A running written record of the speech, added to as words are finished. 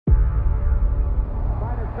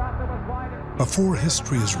Before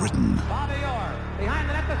history is written,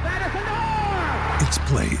 it's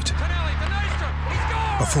played.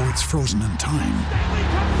 Before it's frozen in time,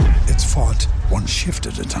 it's fought one shift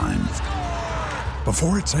at a time.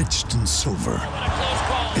 Before it's etched in silver,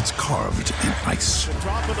 it's carved in ice.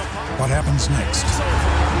 What happens next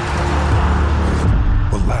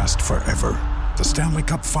will last forever. The Stanley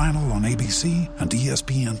Cup Final on ABC and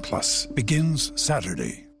ESPN Plus begins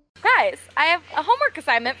Saturday. Guys, I have a homework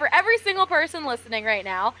assignment for every single person listening right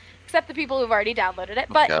now, except the people who've already downloaded it.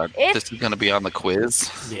 But God, if this is going to be on the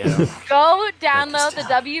quiz. Yeah. go download the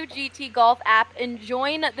WGT Golf app and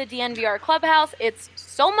join the DNVR Clubhouse. It's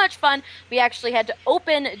so much fun. We actually had to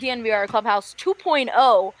open DNVR Clubhouse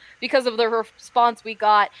 2.0 because of the response we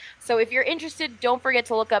got. So if you're interested, don't forget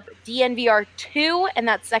to look up DNVR 2, and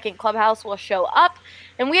that second Clubhouse will show up.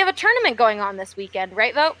 And we have a tournament going on this weekend,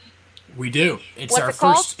 right, Vogt? We do. It's What's our it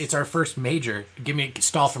called? first. It's our first major.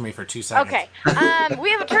 Stall for me for 2 seconds. Okay. We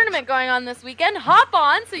have a tournament going on this weekend. Hop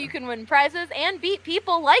on so you can win prizes and beat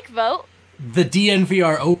people like Vogt. The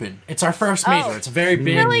DNVR Open. It's our first major. It's a very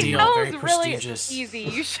big really? deal. That Very was really prestigious. easy.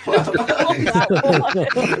 You should have known that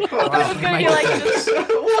one. It was going to be like just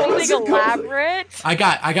something elaborate. I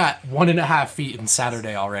got 1.5 feet in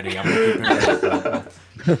Saturday already. I'm gonna keep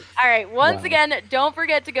it. All right. Once again, don't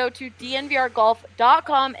forget to go to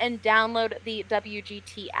dnvrgolf.com and download the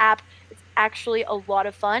WGT app. It's actually a lot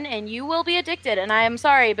of fun, and you will be addicted. And I am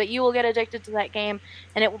sorry, but you will get addicted to that game,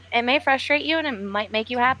 and it may frustrate you, and it might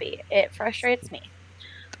make you happy. It frustrates me.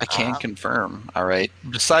 I can confirm. All right.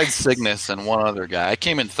 Besides Cygnus and one other guy, I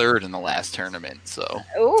came in third in the last tournament. So.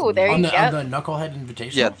 Oh, there you go. On the Knucklehead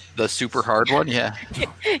Invitational. Yeah, the super hard one. Yeah.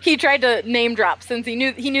 He tried to name drop since he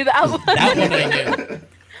knew that one. That one I knew.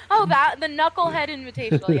 Oh, the Knucklehead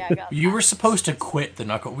Invitational. Yeah, I got You that. were supposed to quit the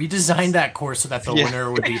Knuckle. We designed that course so that the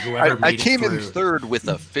winner would be whoever made I it came through. in third with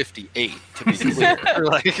a 58, to be clear.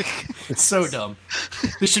 It's so dumb.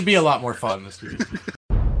 This should be a lot more fun this week.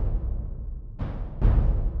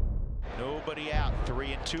 Nobody out.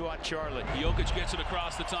 3-2 on Charlotte. Jokic gets it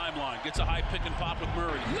across the timeline. Gets a high pick and pop with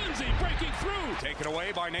Murray. Lindsay breaking through. Taken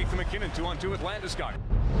away by Nathan McKinnon. 2-on-2 with Landeskog.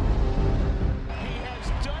 He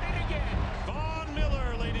has done it again. Von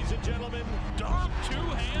Miller, ladies and gentlemen. Dom, two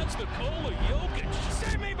hands, Nikola Jokic.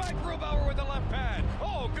 Save me by Grubauer with the left pad.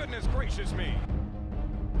 Oh, goodness gracious me.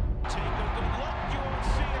 Take a good look. You won't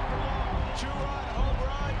see it for long. Two-run home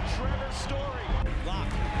run. Trevor Story. Lock.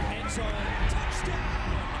 End zone.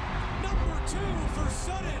 Touchdown. Number 2 for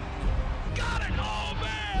Sutton. Got it! Oh,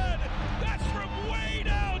 man! That's from way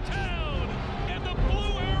downtown! And the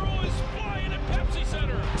blue arrow is flying at Pepsi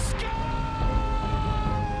Center.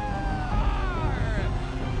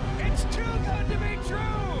 It's too good to be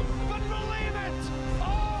true, but believe it!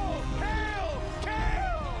 Oh, hail,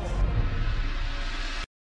 Kale!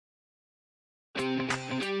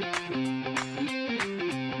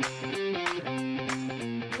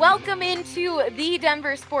 Welcome into the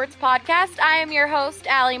Denver Sports Podcast. I am your host,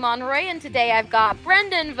 Allie Monroy, and today I've got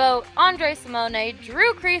Brendan Vogt, Andre Simone,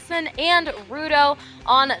 Drew Creasman, and Rudolph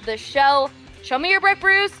on the show. Show me your brick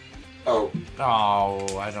brews. Oh,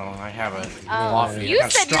 I have a coffee. You I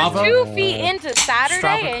got said Strava. you're 2 feet into Saturday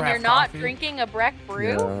Strava and you're craft not coffee. drinking a Breck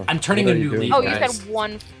brew? Yeah. I'm turning a new leaf, Oh, you guys. said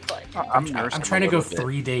 1 foot. I'm trying to go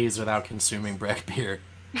 3 days without consuming Breck beer.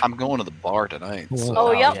 I'm going to the bar tonight. So.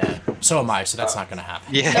 Oh, yep. Yeah. So am I, so that's not going to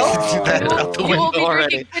happen. Yeah. Nope. That out the You will be window drinking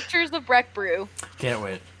already. pictures of Breck brew. Can't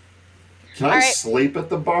wait. Can I All right. sleep at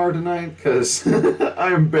the bar tonight? Because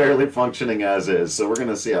I am barely functioning as is, so we're going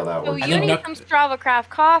to see how that So works. you need some Strava craft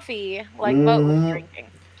coffee, like Vogt was drinking.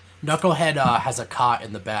 Knucklehead has a cot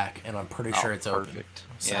in the back, and I'm pretty sure it's open. Perfect.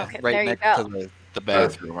 So- Yeah, Okay, there right you next go. to the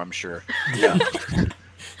bathroom, I'm sure. Yeah.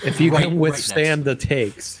 If you Right- can right withstand the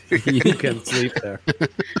takes, you can sleep there.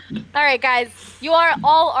 All right, guys, you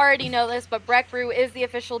all already know this, but Breck Brew is the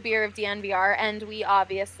official beer of DNVR, and we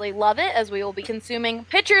obviously love it as we will be consuming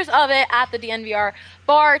pictures of it at the DNVR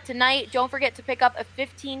bar tonight. Don't forget to pick up a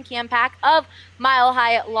 15-can pack of Mile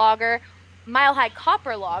High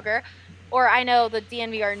Copper Lager, or I know the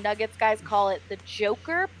DNVR Nuggets guys call it the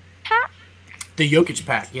Joker pack. The Jokic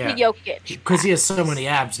pack, yeah. The Jokic. Because he has so many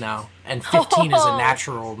abs now, and 15 is a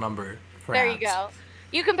natural number for There abs. you go.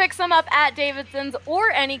 You can pick some up at Davidson's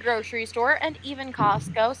or any grocery store and even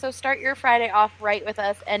Costco. So start your Friday off right with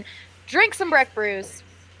us and drink some Breck brews.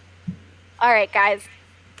 All right, guys.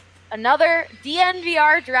 Another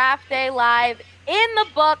DNVR Draft Day live in the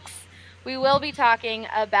books. We will be talking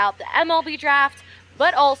about the MLB Draft,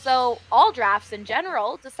 but also all drafts in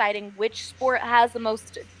general, deciding which sport has the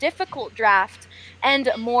most difficult draft and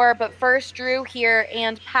more. But first, Drew here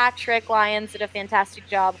and Patrick Lyons did a fantastic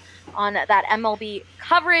job on that MLB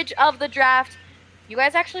coverage of the draft. You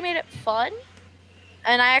guys actually made it fun,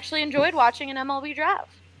 and I actually enjoyed watching an MLB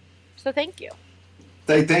draft. So thank you.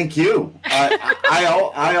 Thank you.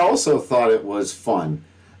 I also thought it was fun.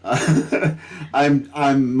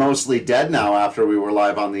 I'm mostly dead now after we were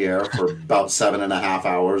live on the air for about 7.5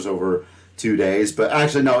 hours over 2 days. But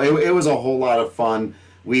actually, no, it was a whole lot of fun.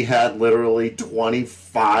 We had literally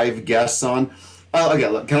 25 guests on. Okay,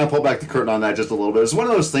 look, can I pull back the curtain on that just a little bit? It's one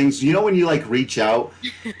of those things, you know, when you like reach out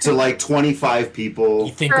to like 25 people.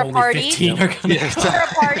 You think for a only party? 15 are going to For a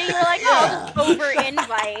party, you're like, oh, over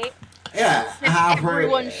invite. Yeah,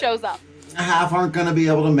 everyone shows up. Half aren't going to be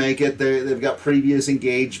able to make it. They've got previous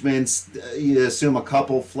engagements. You assume a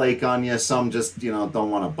couple flake on you. Some just,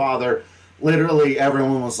 don't want to bother. Literally,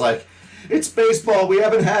 everyone was like, it's baseball. We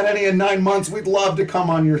haven't had any in 9 months. We'd love to come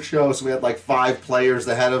on your show. So we had like 5 players,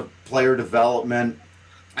 the head of player development,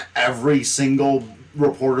 every single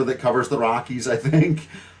reporter that covers the Rockies, I think.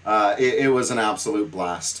 It was an absolute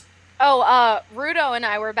blast. Oh, Rudo and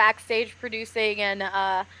I were backstage producing, and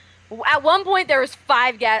at one point there was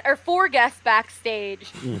 4 guests backstage,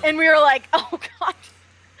 and we were like, "Oh God!"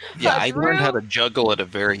 Yeah, I learned how to juggle at a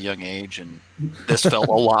very young age, and this felt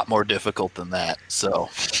a lot more difficult than that. So,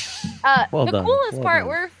 the coolest part,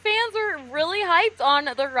 where fans were really hyped on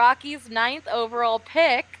the Rockies' 9th overall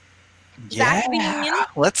pick. Yeah,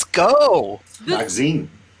 Zach let's go.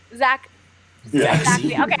 Zach. Yeah.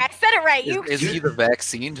 Exactly. Okay, I said it right. Is he the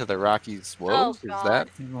vaccine to the Rockies' woes? Oh, is that?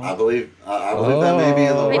 I believe that may be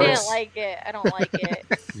in the works. I didn't like it. I don't like it.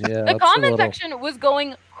 Yeah, the comment section was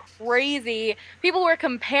going crazy. People were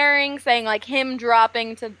comparing, saying like him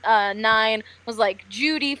dropping to 9 was like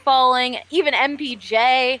Judy falling, even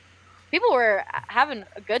MPJ. People were having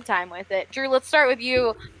a good time with it. Drew, let's start with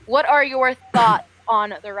you. What are your thoughts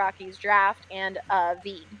on the Rockies draft and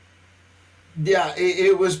V? Yeah,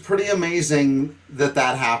 it was pretty amazing that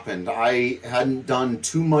happened. I hadn't done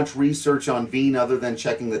too much research on Veen other than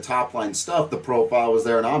checking the top line stuff. The profile was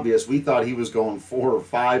there and obvious. We thought he was going 4 or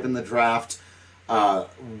 5 in the draft.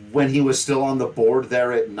 When he was still on the board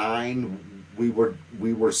there at 9, we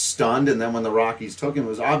were stunned. And then when the Rockies took him, it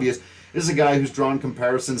was obvious. This is a guy who's drawn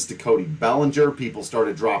comparisons to Cody Bellinger. People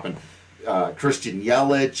started dropping Christian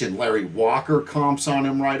Yelich and Larry Walker comps on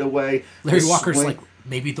him right away. Larry Walker's like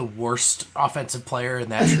maybe the worst offensive player in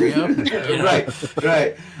that trio.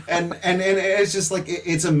 Right. And it's just like,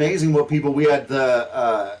 it's amazing what people, we had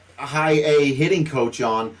the high A hitting coach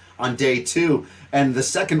on day 2. And the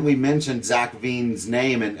second we mentioned Zach Veen's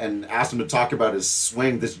name and asked him to talk about his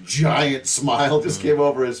swing, this giant smile just came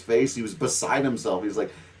over his face. He was beside himself. He was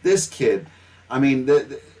like, this kid, I mean,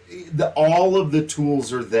 all of the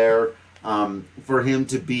tools are there for him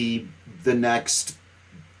to be the next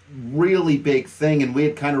really big thing, and we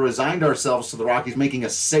had kind of resigned ourselves to the Rockies making a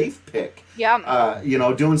safe pick. Yeah.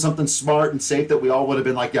 Doing something smart and safe that we all would have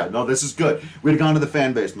been like, yeah, no, this is good. We'd have gone to the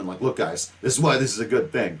fan base and been like, look, guys, this is why this is a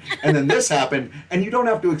good thing. And then this happened, and you don't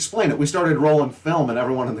have to explain it. We started rolling film, and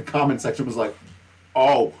everyone in the comment section was like,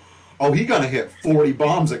 oh, he gonna hit 40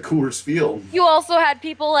 bombs at Coors Field. You also had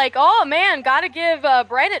people like, oh man, gotta give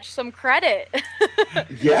Bradich some credit.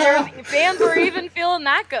 Yeah. Fans were even feeling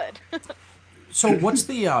that good. So what's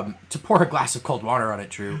the to pour a glass of cold water on it,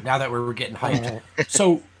 Drew? Now that we're getting hyped.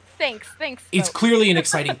 So thanks. It's clearly an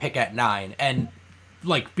exciting pick at 9, and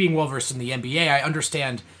like being well versed in the NBA, I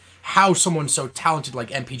understand how someone so talented like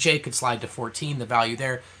MPJ could slide to 14. The value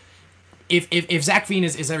there. If Zach Veen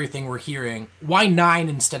is everything we're hearing, why 9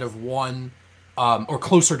 instead of 1, or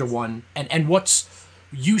closer to 1? And what's,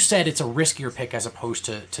 you said it's a riskier pick as opposed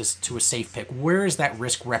to a safe pick. Where is that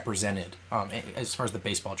risk represented as far as the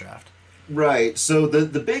baseball draft? Right. So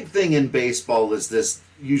the big thing in baseball is this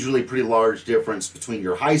usually pretty large difference between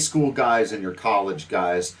your high school guys and your college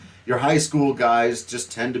guys. Your high school guys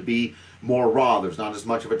just tend to be more raw. There's not as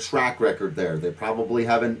much of a track record there. They probably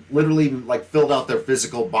haven't literally even like filled out their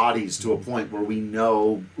physical bodies to a point where we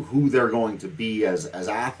know who they're going to be as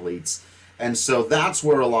athletes. And so that's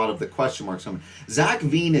where a lot of the question marks come. Zach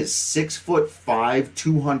Veen is 6'5",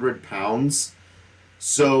 200 pounds.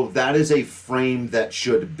 So that is a frame that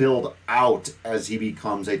should build out as he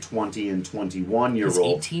becomes a 20 and 21-year-old.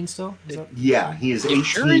 He's 18 still? Yeah, he is 18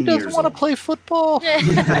 sure he doesn't want to play football?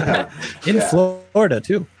 In Florida,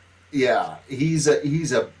 too. Yeah, he's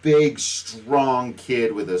a big, strong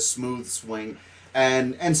kid with a smooth swing.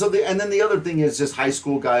 And then the other thing is just high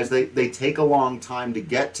school guys, they take a long time to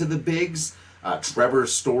get to the bigs. Trevor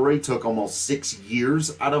Story took almost 6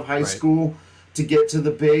 years out of high school to get to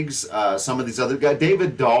the bigs. Some of these other guys,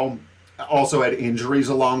 David Dahl also had injuries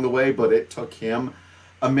along the way, but it took him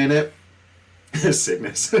a minute.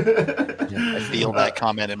 Sickness. I feel that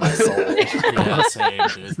comment in my soul. Yeah, same,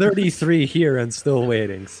 dude. 33 here and still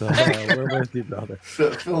waiting. So we're with you, brother.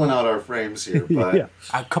 Filling out our frames here. But Yeah.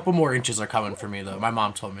 A couple more inches are coming for me, though. My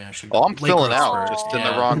mom told me I should. Oh, I'm filling out, growth. just in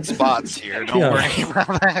the wrong spots here. Don't Yeah. worry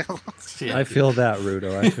about that. Yeah, I feel that,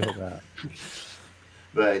 Rudo. I feel that.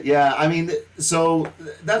 But yeah, I mean, so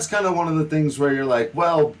that's kind of one of the things where you're like,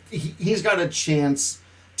 well, he's got a chance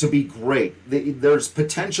to be great. There's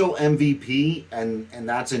potential MVP, and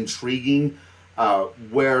that's intriguing.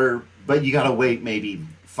 But you got to wait maybe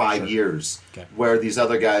 5 years. Okay. Where these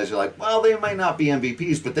other guys are like, well, they might not be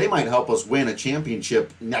MVPs, but they might help us win a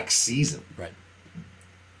championship next season. Right.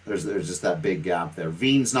 There's just that big gap there.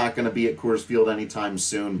 Veen's not going to be at Coors Field anytime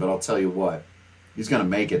soon, but I'll tell you what, he's going to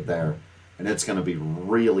make it there, and it's going to be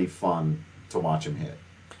really fun to watch him hit.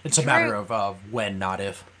 It's a matter of when, not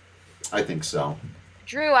if. I think so.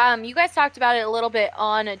 Drew, you guys talked about it a little bit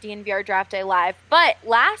on DNVR Draft Day Live, but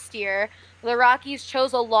last year the Rockies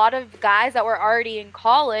chose a lot of guys that were already in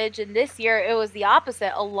college, and this year it was the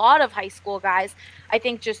opposite. A lot of high school guys. I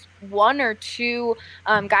think just one or two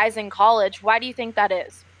guys in college. Why do you think that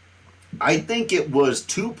is? I think it was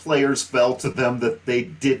two players fell to them that they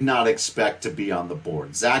did not expect to be on the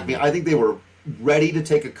board. I think they were ready to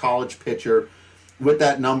take a college pitcher with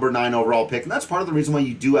that number 9 overall pick, and that's part of the reason why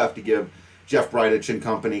you do have to give Jeff Bridich and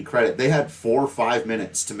company credit. They had 4 or 5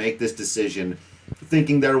 minutes to make this decision,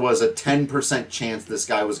 thinking there was a 10% chance this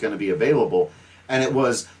guy was going to be available. And it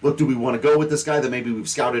was, look, do we want to go with this guy that maybe we've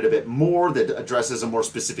scouted a bit more, that addresses a more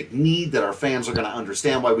specific need, that our fans are going to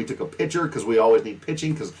understand why we took a pitcher, because we always need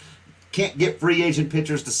pitching, because can't get free agent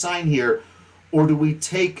pitchers to sign here? Or do we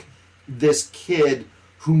take this kid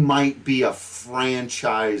who might be a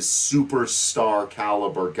franchise superstar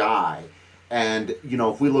caliber guy? And, you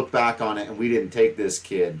know, if we look back on it and we didn't take this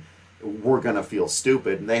kid, we're going to feel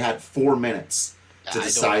stupid. And they had 4 minutes to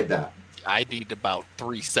decide that. I need about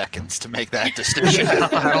 3 seconds to make that decision.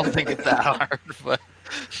 I don't think it's that hard. But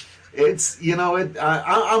It's, you know,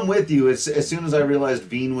 I'm with you. As soon as I realized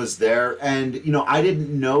Veen was there, and, you know, I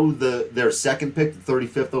didn't know their second pick, the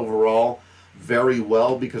 35th overall, very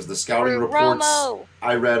well, because the scouting reports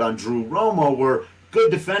I read on Drew Romo were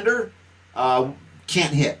good defender,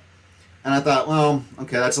 can't hit. And I thought, well,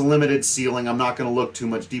 okay, that's a limited ceiling. I'm not going to look too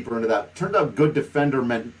much deeper into that. Turned out good defender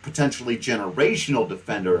meant potentially generational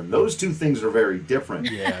defender, and those two things are very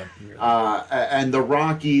different. Yeah. And the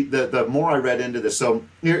Rocky, the more I read into this, so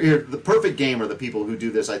here, the perfect game are the people who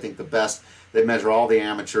do this, I think, the best. They measure all the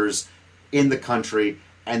amateurs in the country,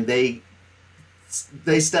 and they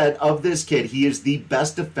said of this kid, he is the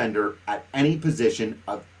best defender at any position,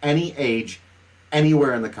 of any age,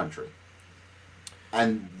 anywhere in the country.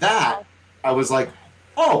 And that, I was like,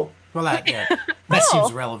 oh. Well, that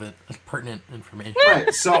seems relevant, pertinent information.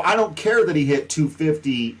 Right, so I don't care that he hit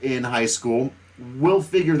 250 in high school. We'll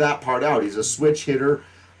figure that part out. He's a switch hitter.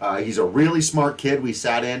 He's a really smart kid. We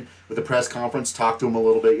sat in with a press conference, talked to him a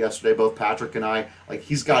little bit yesterday, both Patrick and I. Like,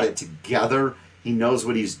 he's got it together. He knows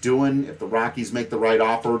what he's doing. If the Rockies make the right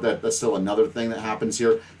offer, that's still another thing that happens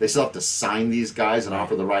here. They still have to sign these guys and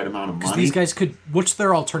offer the right amount of money. Because these guys could, what's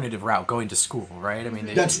their alternative route? Going to school, right? I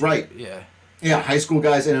mean, that's right. Yeah. Yeah, high school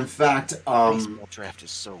guys. And in fact, baseball draft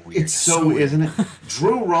is so weird. It's so isn't it?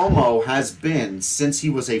 Drew Romo has been, since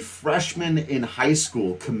he was a freshman in high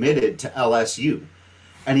school, committed to LSU.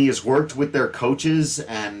 And he has worked with their coaches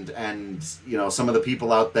and you know, some of the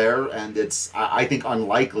people out there, and it's, I think,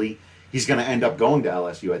 unlikely he's going to end up going to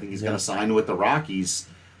LSU. I think he's going to sign with the Rockies,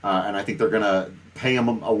 and I think they're going to pay him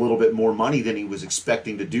a little bit more money than he was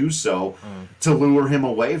expecting to do so to lure him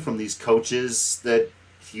away from these coaches that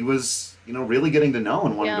he was, you know, really getting to know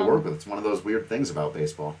and wanting to work with. It's one of those weird things about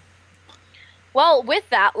baseball. Well, with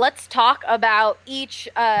that, let's talk about each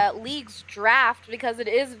league's draft, because it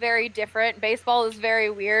is very different. Baseball is very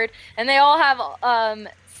weird, and they all have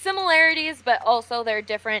similarities, but also they're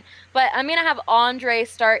different. But I'm going to have Andre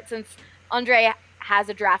start, since Andre has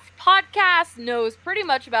a draft podcast, knows pretty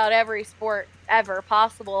much about every sport ever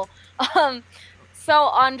possible. So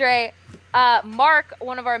Andre, Mark,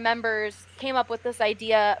 one of our members, came up with this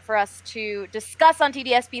idea for us to discuss on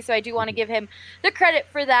TDSP, so I do want to give him the credit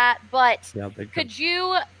for that. But could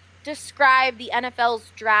you describe the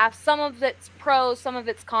NFL's draft, some of its pros, some of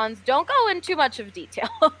its cons? Don't go in too much of detail,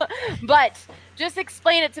 but just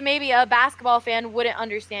explain it to maybe a basketball fan wouldn't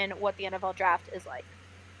understand what the NFL draft is like.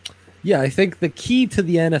 Yeah, I think the key to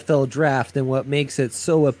the NFL draft and what makes it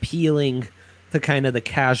so appealing to kind of the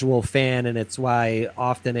casual fan, and it's why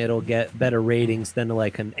often it'll get better ratings than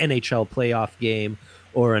like an NHL playoff game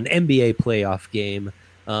or an NBA playoff game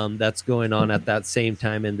that's going on at that same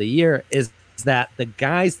time in the year, is that the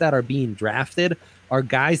guys that are being drafted are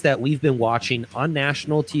guys that we've been watching on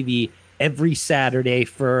national TV every Saturday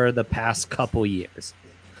for the past couple years.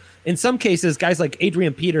 In some cases, guys like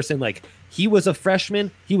Adrian Peterson, like he was a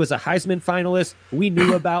freshman, he was a Heisman finalist. We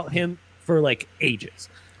knew about him for like ages.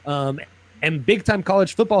 And big time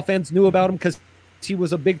college football fans knew about him because he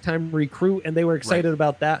was a big time recruit and they were excited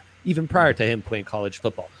about that even prior to him playing college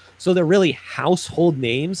football. So they're really household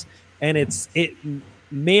names, and it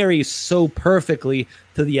marries so perfectly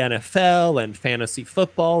to the NFL and fantasy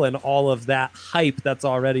football and all of that hype that's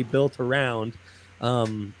already built around.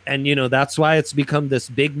 And, that's why it's become this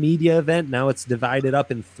big media event. Now it's divided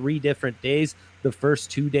up in 3 different days, the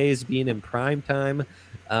first 2 days being in prime time.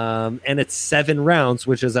 And it's 7 rounds,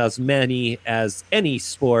 which is as many as any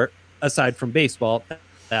sport aside from baseball.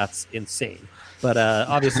 That's insane. But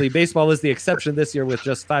obviously baseball is the exception this year with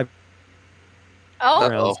just 5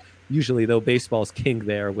 rounds. Usually, though, baseball's king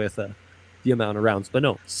there with the amount of rounds. But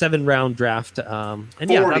no, 7-round draft. And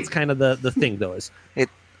 40. Yeah, that's kind of the thing, though, is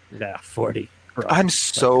 40. Bro. I'm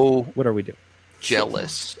so what are we doing?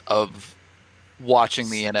 Jealous of watching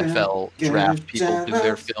the NFL draft people do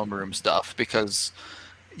their film room stuff, because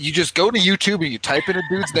you just go to YouTube and you type in a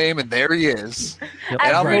dude's name and there he is. Yep.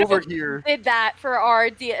 And I'm over here. Did that for our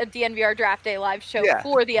DNVR Draft Day live show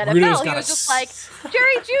for the NFL. Rudo's He was just like,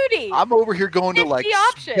 Jerry Judy. I'm over here going to like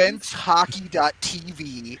options.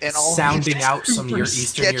 SpenceHockey.tv and all sounding these out some of your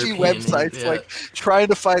Eastern sketchy European websites, like trying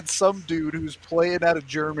to find some dude who's playing out of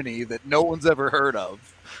Germany that no one's ever heard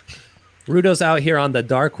of. Rudo's out here on the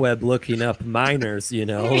dark web looking up minors,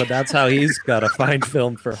 That's how he's got to find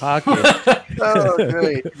film for hockey. Oh,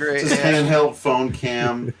 great. Just handheld phone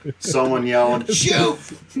cam, someone yelling, shoot!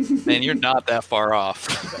 Man, you're not that far off.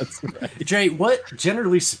 That's right. Jay,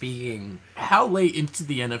 generally speaking, how late into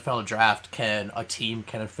the NFL draft can a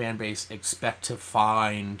fan base expect to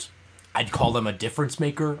find, I'd call them a difference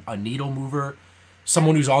maker, a needle mover,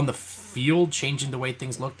 someone who's on the field changing the way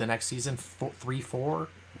things look the next season, 3-4?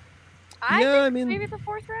 I mean, maybe the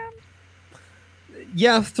 4th round.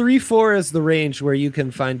 Yeah, 3-4 is the range where you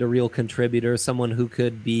can find a real contributor, someone who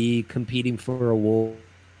could be competing for a award.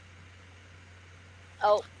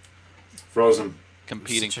 Oh, Frozen.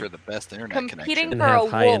 Competing for the best internet competing connection. for and have a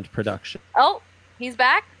high-end production. Oh, he's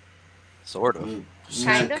back. Sort of.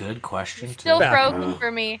 Kind of. Good question. Still Back. frozen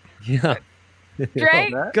for me. Yeah.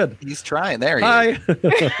 Dre? Good. He's trying. There he Hi. is.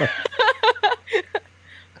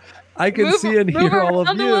 I can see and hear all of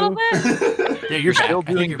around a little you. bit. Yeah, you're Still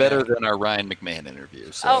back. doing better than our Ryan McMahon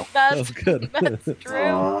interview. So. Oh, that's good. That's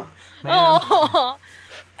true. Aw. Oh,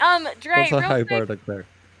 Dre, That's a real high quick, bar to clear.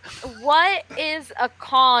 what is a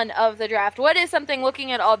con of the draft? What is something,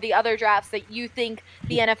 looking at all the other drafts, that you think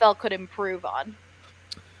the NFL could improve on?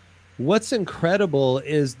 What's incredible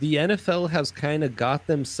is the NFL has kind of got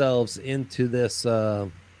themselves into this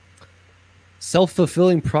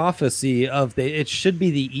self-fulfilling prophecy of it should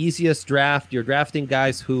be the easiest draft. You're drafting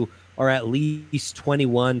guys who are at least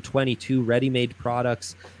 21, 22 ready-made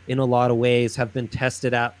products in a lot of ways, have been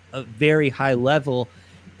tested at a very high level,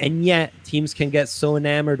 and yet teams can get so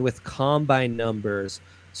enamored with combine numbers,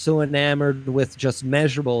 so enamored with just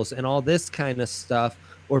measurables and all this kind of stuff,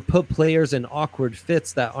 or put players in awkward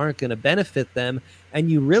fits that aren't going to benefit them, and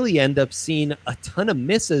you really end up seeing a ton of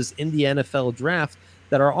misses in the NFL draft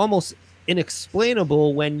that are almost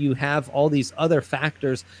inexplainable when you have all these other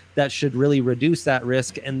factors that should really reduce that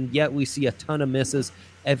risk, and yet we see a ton of misses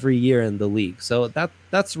every year in the league. So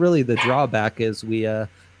that's really the drawback, is we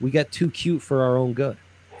get too cute for our own good.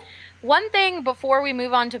 One thing before we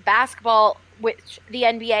move on to basketball, which the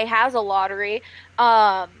NBA has a lottery,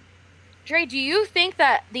 Dre, do you think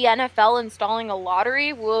that the NFL installing a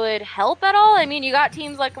lottery would help at all? I mean, you got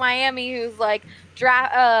teams like Miami who's like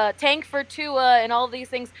tank for Tua and all of these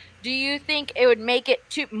things. Do you think it would make it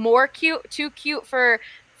too cute for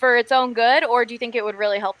its own good, or do you think it would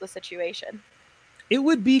really help the situation? It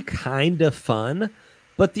would be kind of fun,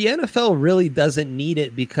 but the NFL really doesn't need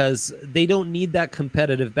it, because they don't need that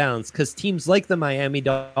competitive balance, because teams like the Miami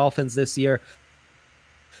Dolphins this year,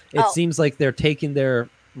 it seems like they're taking their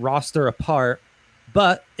roster apart,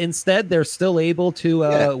 but instead they're still able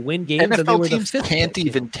to win games. NFL and they were teams the fifth can't team.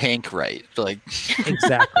 even tank right. Like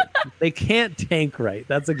Exactly. They can't tank right.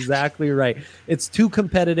 That's exactly right. It's too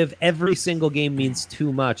competitive. Every single game means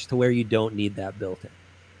too much to where you don't need that built in.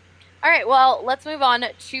 All right, well, let's move on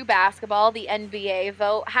to basketball, the NBA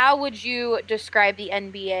vote. How would you describe the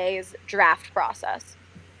NBA's draft process?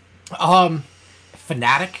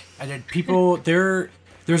 Fanatic. And then people, there's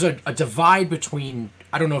a divide between,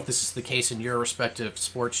 I don't know if this is the case in your respective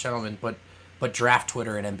sports, gentlemen, but draft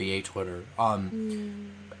Twitter and NBA Twitter.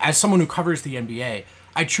 As someone who covers the NBA,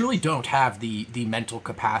 I truly don't have the mental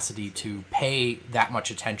capacity to pay that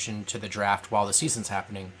much attention to the draft while the season's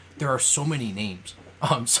happening. There are so many names,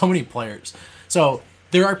 so many players. So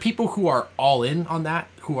there are people who are all in on that,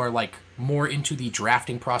 who are like more into the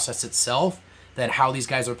drafting process itself than how these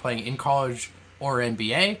guys are playing in college or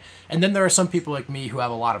NBA. And then there are some people like me who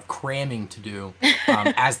have a lot of cramming to do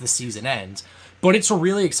as the season ends. But it's a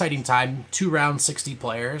really exciting time, 2 rounds, 60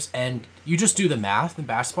 players, and you just do the math in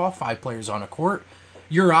basketball, 5 players on a court.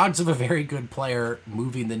 Your odds of a very good player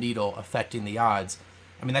moving the needle, affecting the odds.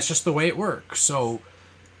 I mean, that's just the way it works. So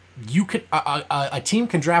you could a team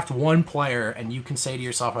can draft 1 player, and you can say to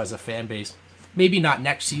yourself as a fan base, maybe not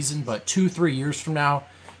next season, but 2-3 years from now,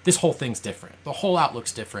 this whole thing's different. The whole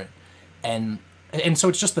outlook's different. And so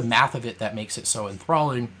it's just the math of it that makes it so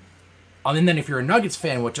enthralling. And then if you're a Nuggets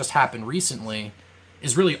fan, what just happened recently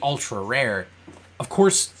is really ultra rare. Of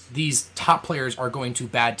course, these top players are going to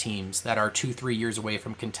bad teams that are 2-3 years away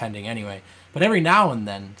from contending anyway. But every now and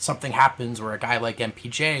then, something happens where a guy like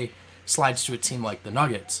MPJ slides to a team like the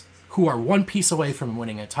Nuggets, who are 1 piece away from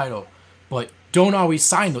winning a title, but don't always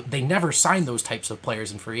sign. They never sign those types of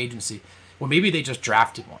players in free agency. Well, maybe they just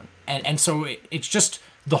drafted one. And so it's just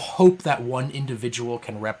the hope that one individual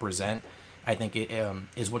can represent, I think,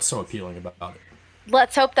 is what's so appealing about it.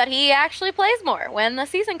 Let's hope that he actually plays more when the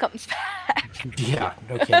season comes back. Yeah,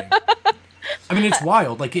 no kidding. I mean, it's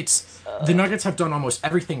wild. Like, the Nuggets have done almost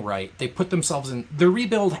everything right. They put themselves in... Their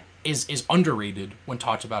rebuild is underrated when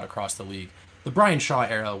talked about across the league. The Brian Shaw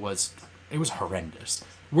era was horrendous.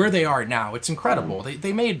 Where they are now, it's incredible.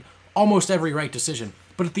 They made almost every right decision.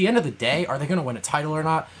 But at the end of the day, are they going to win a title or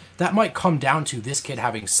not? That might come down to this kid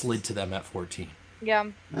having slid to them at 14.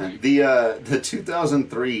 Yeah. The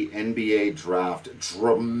 2003 NBA draft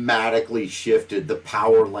dramatically shifted the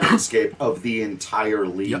power landscape of the entire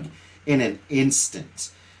league in an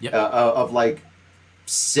instant. Of like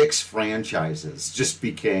 6 franchises just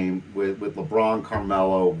became with LeBron,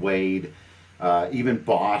 Carmelo, Wade, even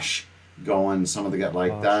Bosch going. Some of the guys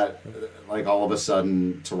like that. Like all of a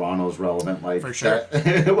sudden, Toronto's relevant. Like for sure.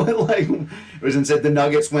 It was insane. The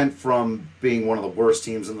Nuggets went from being one of the worst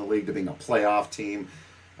teams in the league to being a playoff team.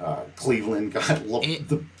 Cleveland got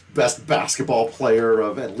the best basketball player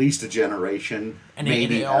of at least a generation, and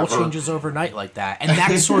maybe it all ever. Changes overnight like that, and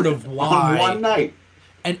that's sort of why on one night.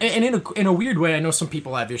 And in a weird way, I know some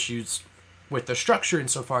people have issues with the structure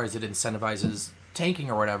insofar as it incentivizes tanking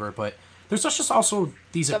or whatever, but there's just also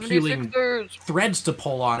these appealing threads to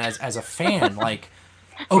pull on as a fan. Like,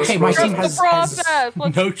 okay, my team has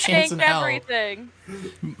no chance in hell.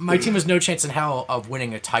 My team has no chance in hell of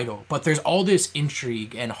winning a title, but there's all this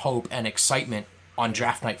intrigue and hope and excitement on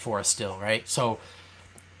draft night for us still, right? So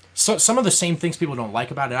some of the same things people don't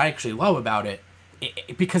like about it, I actually love about it,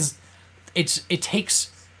 because it's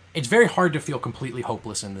very hard to feel completely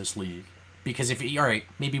hopeless in this league, because all right,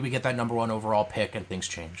 maybe we get that number 1 overall pick and things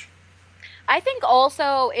change. I think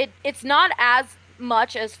also it's not as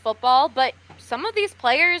much as football, but some of these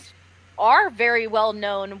players are very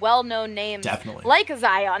well-known names. Definitely. Like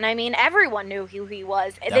Zion. I mean, everyone knew who he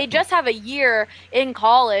was. Definitely. They just have a year in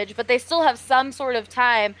college, but they still have some sort of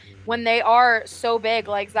time when they are so big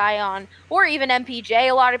like Zion. Or even MPJ,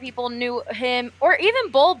 a lot of people knew him. Or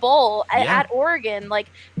even Bol at Oregon. Like,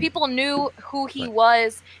 people knew who he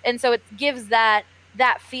was, and so it gives that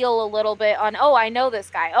feel a little bit on, oh, I know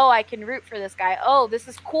this guy. Oh, I can root for this guy. Oh, this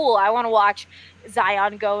is cool. I want to watch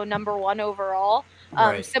Zion go number 1 overall.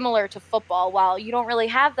 Right. Similar to football, while you don't really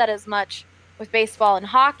have that as much with baseball and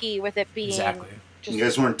hockey, with it being exactly. You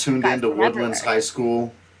guys weren't tuned into Woodlands High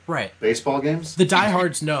School baseball games? The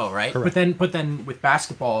diehards know, right? Correct. But then with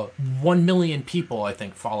basketball, 1 million people, I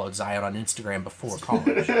think, followed Zion on Instagram before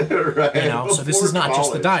college. Right. You know, so this is not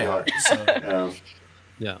just the diehards. So.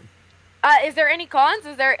 Yeah. Is there any cons?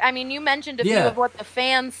 I mean, you mentioned a few of what the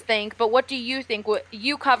fans think, but what do you think?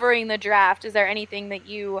 You covering the draft, is there anything that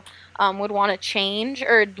you would want to change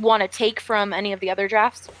or want to take from any of the other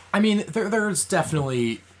drafts? I mean, there's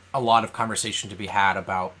definitely a lot of conversation to be had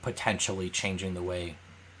about potentially changing the way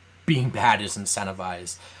being bad is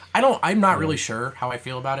incentivized. I'm not really sure how I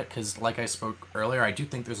feel about it, because like I spoke earlier, I do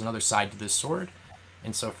think there's another side to this sword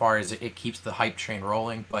insofar as it keeps the hype train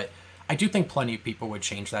rolling, but I do think plenty of people would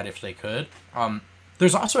change that if they could.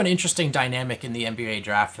 There's also an interesting dynamic in the NBA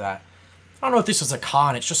draft that, I don't know if this is a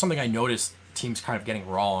con, it's just something I noticed teams kind of getting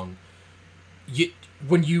wrong.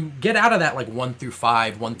 When you get out of that like 1 through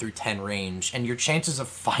 5, 1 through 10 range, and your chances of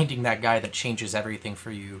finding that guy that changes everything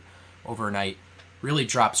for you overnight really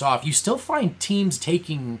drops off, you still find teams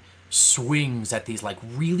taking swings at these like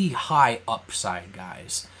really high upside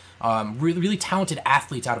guys. Really, really talented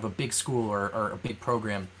athletes out of a big school or a big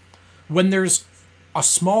program. When there's a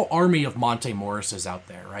small army of Monte Morrises out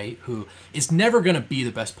there, right? Who is never going to be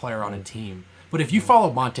the best player on a team. But if you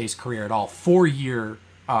follow Monte's career at all, 4-year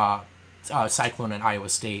Cyclone and Iowa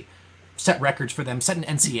State, set records for them, set an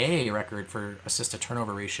NCAA record for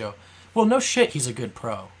assist-to-turnover ratio. Well, no shit, he's a good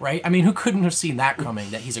pro, right? I mean, who couldn't have seen that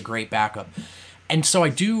coming, that he's a great backup? And so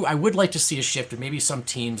I would like to see a shift, and maybe some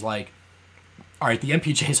teams like, all right, the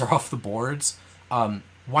MPJs are off the boards.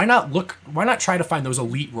 Why not try to find those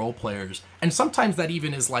elite role players? And sometimes that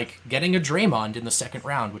even is like getting a Draymond in the second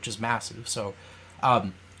round, which is massive. So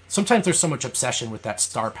sometimes there's so much obsession with that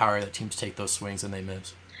star power that teams take those swings and they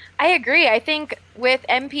miss. I agree. I think with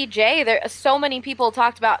MPJ, there so many people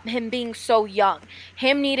talked about him being so young,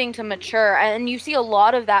 him needing to mature, and you see a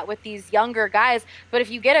lot of that with these younger guys. But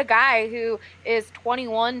if you get a guy who is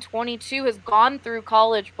 21, 22, has gone through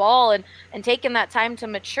college ball and taken that time to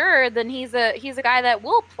mature, then he's a guy that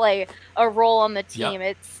will play a role on the team.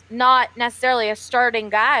 Yep. It's not necessarily a starting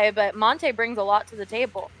guy, but Monte brings a lot to the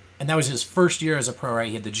table. And that was his first year as a pro, right?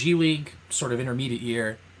 He had the G League sort of intermediate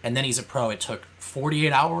year, and then he's a pro. It took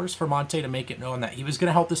 48 hours for Monte to make it known that he was going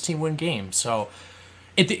to help this team win games. So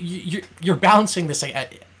you're balancing this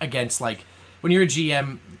against, like, when you're a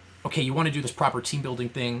GM, okay, you want to do this proper team building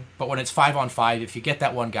thing, but when it's 5-on-5, if you get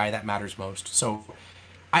that one guy, that matters most. So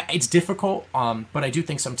it's difficult, but I do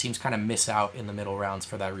think some teams kind of miss out in the middle rounds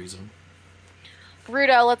for that reason.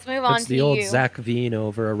 Rudo, let's move on to you. It's the old Zach Veen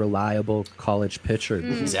over a reliable college pitcher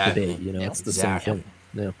debate. You know, it's the same thing.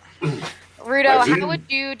 Yeah. Rudo, how would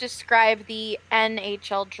you describe the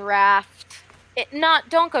NHL draft?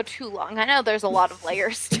 Don't go too long. I know there's a lot of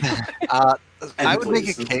layers to it. I would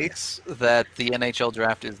make a case that the NHL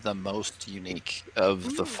draft is the most unique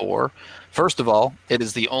of the four. First of all, it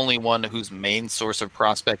is the only one whose main source of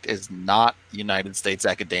prospect is not United States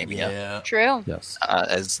academia. Yeah. True. Yes.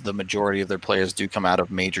 As the majority of their players do come out of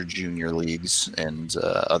major junior leagues and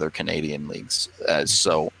other Canadian leagues.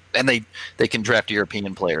 And they can draft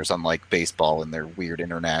European players, unlike baseball and their weird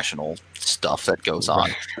international stuff that goes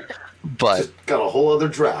on. But just got a whole other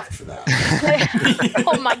draft for that.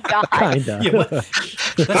 Oh my god! Kinda.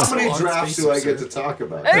 Yeah, how many drafts do I get to talk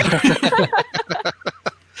about?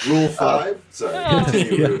 Rule 5. Sorry,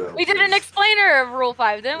 continue, Rudo, we did an explainer of Rule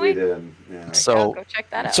 5, didn't we? We did. Yeah. So go check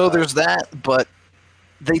that out. So there's that, but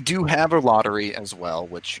they do have a lottery as well,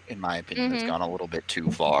 which, in my opinion, has gone a little bit too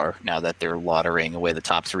far now that they're lotterying away the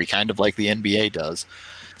top 3, kind of like the NBA does.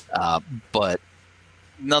 But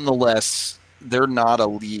nonetheless, they're not a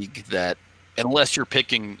league that, unless you're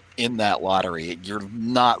picking in that lottery, you're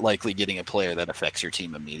not likely getting a player that affects your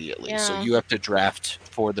team immediately. Yeah. So you have to draft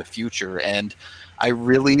for the future. And I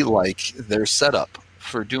really like their setup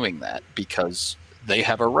for doing that because they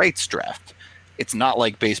have a rights draft. It's not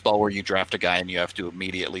like baseball where you draft a guy and you have to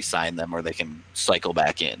immediately sign them or they can cycle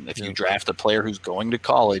back in. If you draft a player who's going to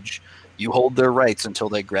college, you hold their rights until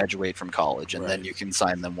they graduate from college, and then you can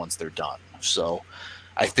sign them once they're done. So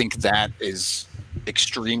I think that is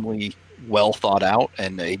extremely well thought out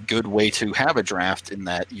and a good way to have a draft in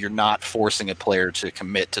that you're not forcing a player to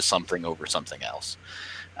commit to something over something else.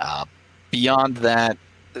 Beyond that,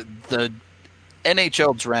 the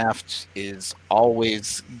NHL draft is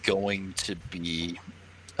always going to be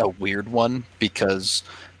a weird one because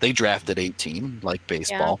they draft at 18, like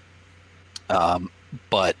baseball. Yeah.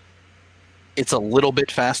 But it's a little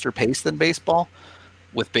bit faster paced than baseball.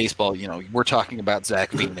 With baseball, we're talking about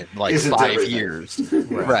Zach Veen in like 5 years.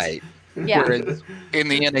 Right. Yeah. Whereas in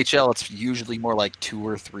the NHL, it's usually more like 2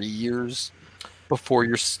 or 3 years before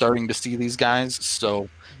you're starting to see these guys. So,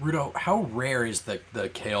 Rudo, how rare is the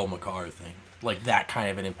Cale Makar thing? Like that kind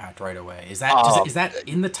of an impact right away. Is that is that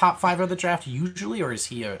in the top 5 of the draft usually, or is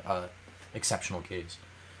he a exceptional case?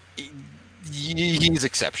 He's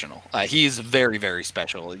exceptional. He's very, very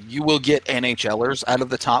special. You will get NHLers out of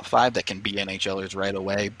the top 5 that can be NHLers right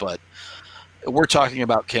away, but we're talking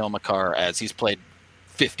about Cale Makar as he's played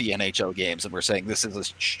 50 NHL games, and we're saying this is a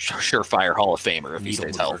surefire Hall of Famer if he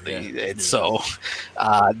stays healthy. And so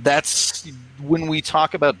that's when we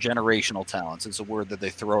talk about generational talents. It's a word that they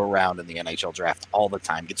throw around in the NHL draft all the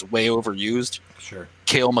time. Gets way overused. Sure.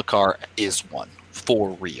 Cale Makar is one for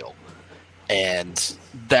real. And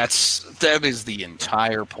that is the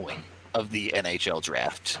entire point of the NHL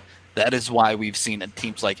draft. That is why we've seen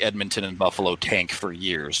teams like Edmonton and Buffalo tank for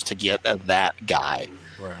years to get that guy.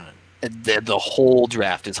 Right. The whole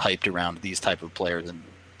draft is hyped around these type of players, and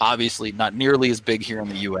obviously not nearly as big here in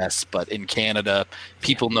the U.S., but in Canada,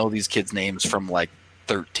 people know these kids' names from like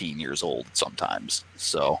 13 years old sometimes.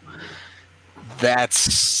 So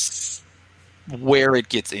that's where it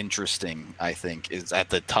gets interesting, I think, is at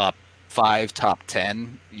the top 5, top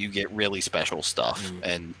 10, you get really special stuff.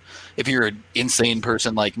 And if you're an insane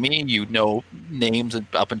person like me, you know names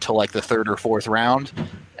up until like the 3rd or 4th round,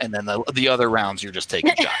 and then the other rounds you're just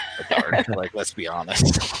taking shots at the dark. Like, let's be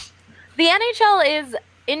honest. The NHL is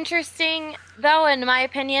interesting, though, in my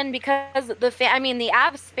opinion, because the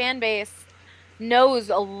Avs fan base knows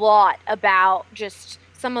a lot about just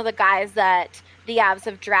some of the guys that the Avs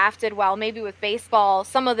have drafted. While maybe with baseball,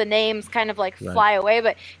 some of the names kind of like fly away,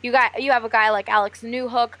 but you have a guy like Alex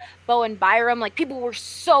Newhook, Bowen Byram. Like, people were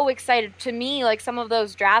so excited. To me, like, some of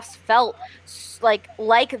those drafts felt like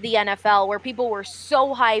the NFL, where people were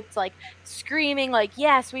so hyped, like screaming, like,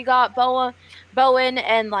 yes, we got Bowen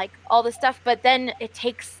and like all this stuff. But then it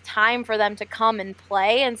takes time for them to come and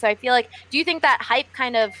play, and so I feel like, do you think that hype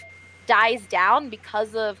kind of dies down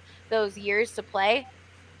because of those years to play?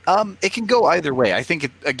 It can go either way. I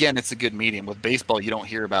think, it's a good medium. With baseball, you don't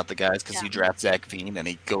hear about the guys because you draft Zach Veen and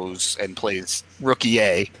he goes and plays rookie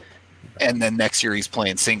A, and then next year he's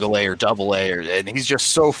playing single A or double A, and he's just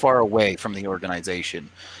so far away from the organization.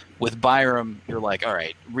 With Byram, you're like, all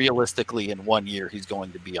right, realistically, in 1 year he's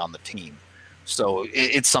going to be on the team. So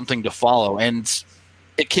it's something to follow, and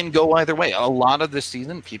it can go either way. A lot of this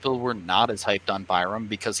season, people were not as hyped on Byram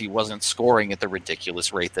because he wasn't scoring at the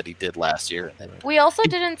ridiculous rate that he did last year. We also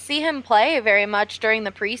didn't see him play very much during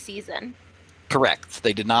the preseason. Correct.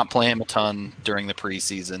 They did not play him a ton during the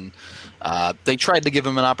preseason. They tried to give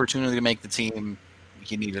him an opportunity to make the team.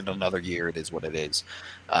 He needed another year. It is what it is.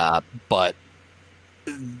 But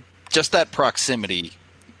just that proximity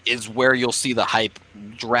is where you'll see the hype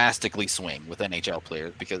drastically swing with NHL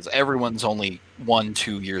players, because everyone's only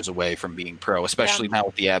 1-2 years away from being pro, especially now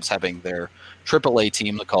with the Avs having their AAA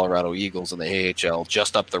team, the Colorado Eagles, and the AHL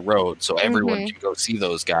just up the road, so everyone can go see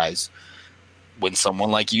those guys. When someone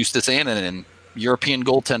like Eustace Annunen, European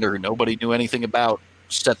goaltender who nobody knew anything about,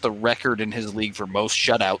 set the record in his league for most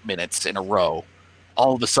shutout minutes in a row,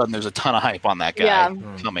 all of a sudden there's a ton of hype on that guy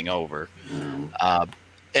coming over.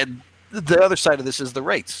 And the other side of this is the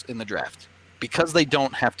rates in the draft. Because they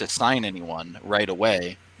don't have to sign anyone right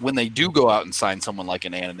away, when they do go out and sign someone like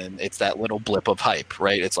an Annunen, it's that little blip of hype,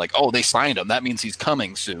 right? It's like, oh, they signed him. That means he's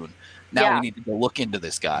coming soon. Now we need to go look into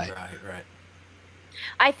this guy. Right.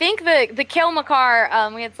 I think the Cale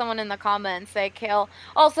Makar, we had someone in the comments say Cale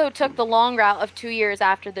also took the long route of 2 years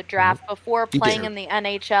after the draft before playing in the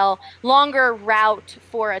NHL. Longer route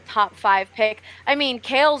for a top 5 pick. I mean,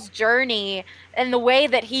 Cale's journey and the way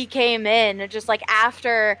that he came in, just like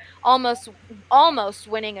after almost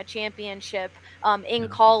winning a championship in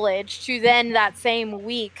college, to then that same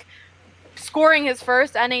week scoring his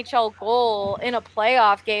first NHL goal in a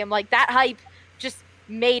playoff game, like that hype just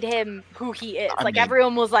made him who he is. I mean,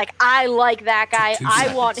 everyone was like, I like that guy.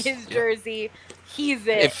 I want his jersey. He's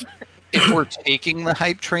it. If we're taking the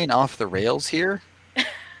hype train off the rails here,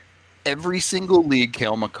 every single league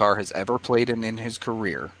Cale Makar has ever played in his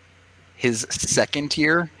career, his second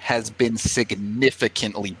year has been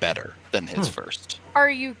significantly better than his first. Are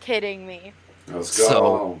you kidding me? Let's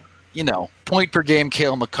go. So, point per game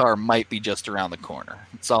Cale Makar might be just around the corner.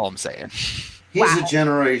 That's all I'm saying. He's a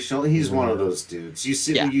generational. He's one of those dudes. You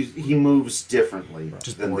see, he moves differently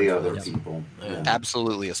than the other people. Yeah.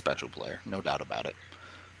 Absolutely a special player, no doubt about it.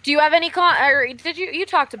 Do you have any did you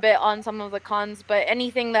talked a bit on some of the cons, but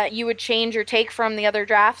anything that you would change or take from the other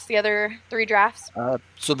drafts, the other 3 drafts?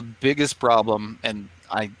 So the biggest problem, and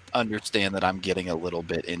I understand that I'm getting a little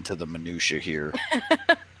bit into the minutia here.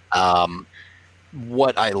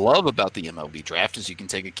 What I love about the MLB draft is you can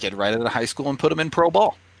take a kid right out of high school and put him in pro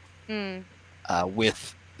ball.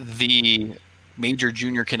 With the major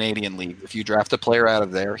junior Canadian league, if you draft a player out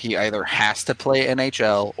of there, he either has to play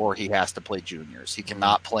NHL or he has to play juniors. He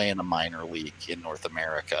cannot play in a minor league in North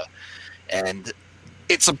America. And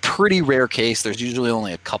it's a pretty rare case. There's usually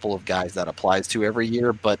only a couple of guys that applies to every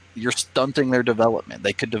year, but you're stunting their development.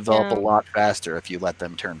 They could develop a lot faster if you let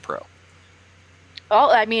them turn pro.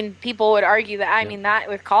 Well, I mean, people would argue that. I mean, that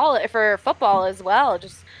with for football as well.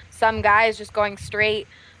 Just some guys just going straight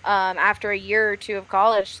after a year or 2 of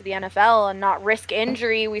college to the NFL and not risk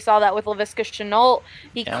injury. We saw that with Laviska Shenault.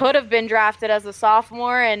 He could have been drafted as a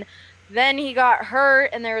sophomore, and then he got hurt,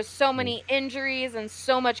 and there was so many injuries and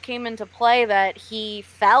so much came into play that he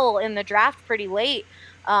fell in the draft pretty late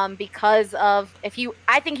because of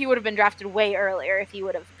I think he would have been drafted way earlier if he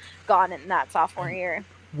would have gone in that sophomore year.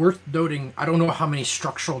 Worth noting, I don't know how many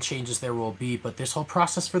structural changes there will be, but this whole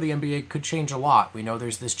process for the NBA could change a lot. We know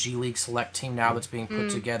there's this G League select team now that's being put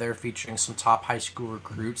together featuring some top high school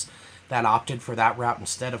recruits that opted for that route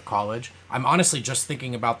instead of college. I'm honestly just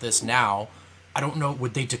thinking about this now. I don't know,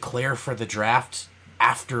 would they declare for the draft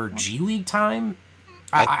after G League time?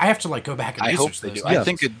 I have to like go back and I hope research they this. do. I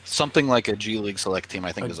think something like a G League select team,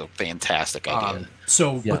 I think, is a fantastic idea.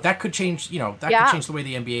 But that could change. That could change the way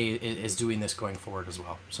the NBA is doing this going forward as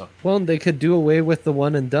well. So they could do away with the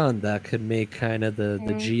one and done. That could make kind of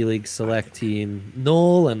the G League select team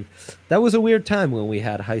null. And that was a weird time when we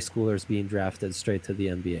had high schoolers being drafted straight to the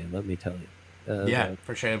NBA. Let me tell you.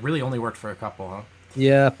 For sure. It really only worked for a couple, huh?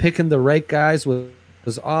 Yeah, picking the right guys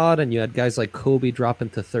was odd, and you had guys like Kobe dropping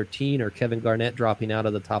to 13 or Kevin Garnett dropping out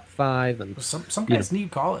of the top 5. And some guys need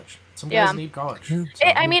college. Some guys need college. So.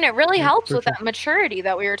 It really helps with that maturity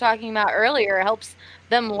that we were talking about earlier. It helps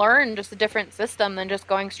them learn just a different system than just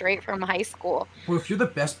going straight from high school. Well, if you're the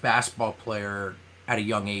best basketball player at a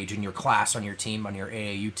young age in your class, on your team, on your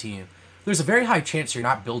AAU team, there's a very high chance you're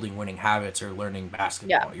not building winning habits or learning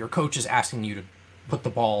basketball. Yeah. Your coach is asking you to put the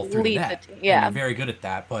ball through the net. And you're very good at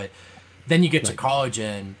that, but then you get to college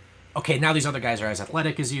and, okay, now these other guys are as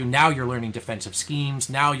athletic as you. Now you're learning defensive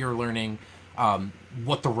schemes. Now you're learning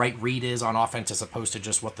what the right read is on offense as opposed to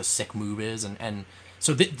just what the sick move is. And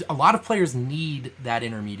so a lot of players need that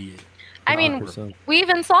intermediate. I mean, we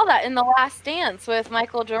even saw that in The Last Dance with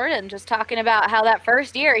Michael Jordan, just talking about how that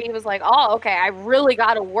first year he was like, oh, okay, I really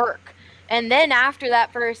got to work. And then after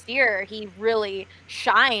that first year, he really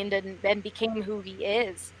shined and became who he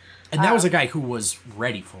is. And that was a guy who was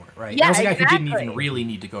ready for it, right? Yeah, that was a guy who didn't even really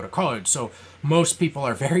need to go to college. So most people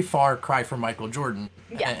are very far cry from Michael Jordan.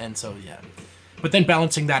 Yeah. And so, yeah. But then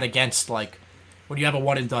balancing that against, like, when you have a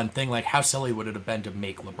one-and-done thing, like, how silly would it have been to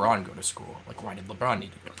make LeBron go to school? Like, why did LeBron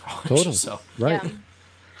need to go to college? Totally. So, right.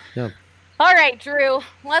 Yeah. All right, Drew,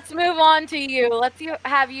 let's move on to you. Let's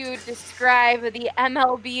have you describe the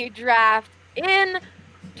MLB draft in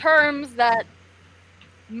terms that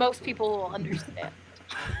most people will understand.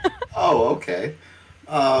 Okay.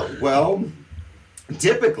 Well,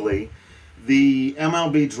 typically, the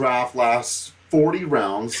MLB draft lasts 40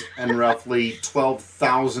 rounds, and roughly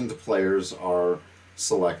 12,000 players are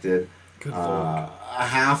selected. Good more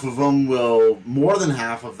than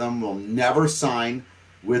half of them will never sign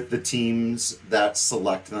with the teams that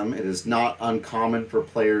select them. It is not uncommon for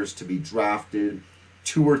players to be drafted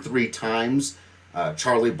 2 or 3 times.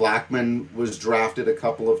 Charlie Blackmon was drafted a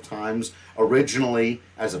couple of times, originally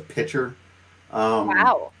as a pitcher.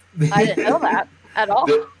 Wow. I didn't know that at all.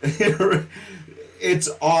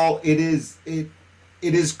 It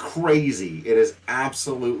is crazy. It is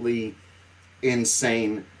absolutely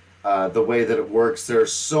insane the way that it works. There are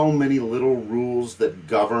so many little rules that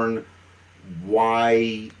govern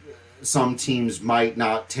why some teams might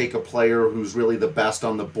not take a player who's really the best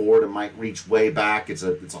on the board and might reach way back. It's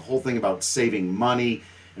a whole thing about saving money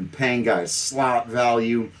and paying guys slot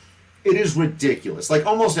value. It is ridiculous. Like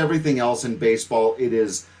almost everything else in baseball, it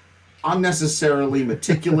is unnecessarily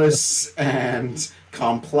meticulous and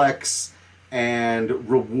complex and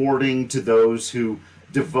rewarding to those who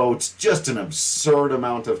devote just an absurd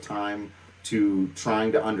amount of time to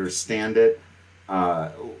trying to understand it.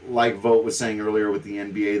 Like Vogt was saying earlier with the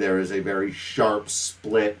NBA, there is a very sharp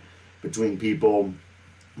split between people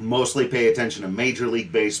who mostly pay attention to Major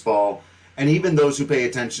League Baseball and even those who pay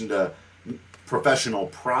attention to professional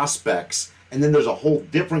prospects. And then there's a whole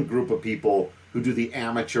different group of people who do the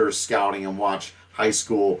amateur scouting and watch high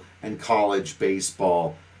school and college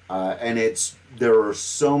baseball. And there are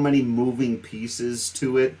so many moving pieces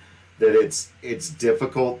to it that it's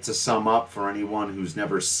difficult to sum up for anyone who's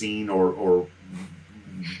never seen or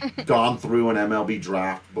gone through an MLB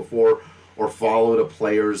draft before or followed a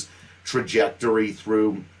player's trajectory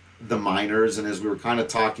through the minors. And as we were kind of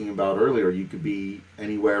talking about earlier, you could be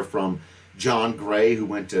anywhere from John Gray, who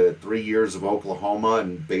went to 3 years of Oklahoma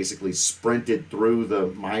and basically sprinted through the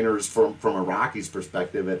minors from a Rockies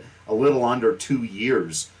perspective at a little under 2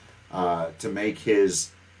 years to make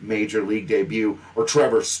his major league debut, or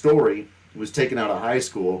Trevor Story, who was taken out of high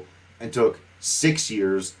school and took 6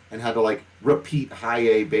 years and had to repeat high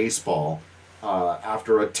A baseball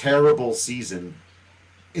after a terrible season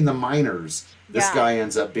in the minors. This guy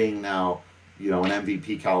ends up being now, an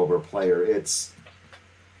MVP caliber player. It's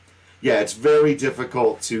very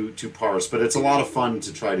difficult to parse, but it's a lot of fun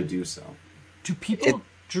to try to do so. Do people,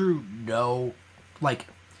 Drew, know,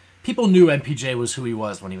 people knew MPJ was who he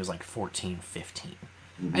was when he was 14, 15.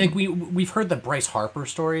 Mm-hmm. I think we've heard the Bryce Harper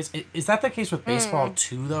stories. Is that the case with baseball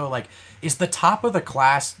too, though? Is the top of the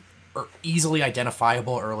class easily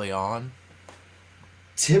identifiable early on?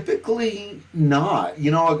 Typically not.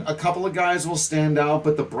 A couple of guys will stand out,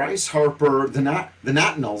 but the Bryce Harper, the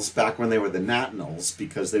Nationals, back when they were the Nationals,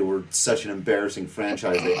 because they were such an embarrassing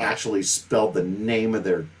franchise, they actually spelled the name of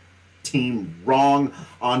their team wrong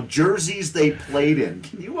on jerseys they played in.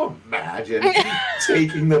 Can you imagine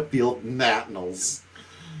taking the field Nationals?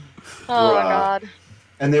 Oh, God.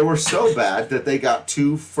 And they were so bad that they got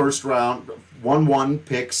 2 first-round 1-1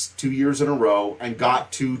 picks 2 years in a row and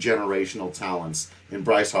got 2 generational talents in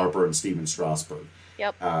Bryce Harper and Steven Strasburg.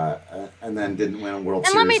 Yep. And then didn't win a World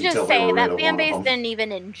And Series let me until just they say were rid that of fan one base of them. didn't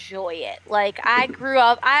even enjoy it. Like, I grew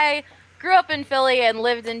up in Philly and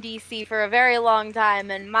lived in D.C. for a very long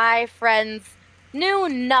time, and my friends knew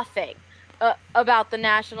nothing about the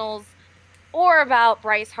Nationals or about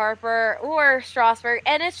Bryce Harper or Strasburg,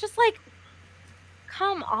 and it's just like,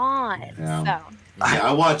 come on. Yeah. So.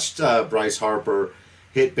 I watched Bryce Harper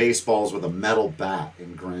hit baseballs with a metal bat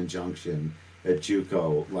in Grand Junction at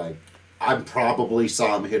JUCO. Like, I probably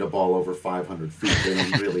saw him hit a ball over 500 feet. They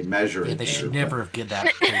didn't really measure it. They should never have did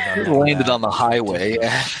that. Landed on the highway.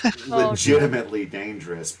 Legitimately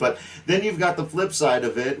dangerous. But then you've got the flip side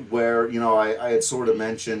of it where, I had sort of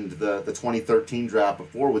mentioned the 2013 draft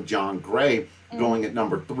before with John Gray going at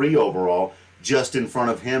number 3 overall. Just in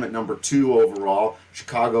front of him at number 2 overall,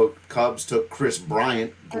 Chicago Cubs took Chris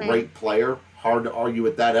Bryant, great player. Hard to argue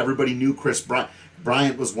with that. Everybody knew Chris Bryant.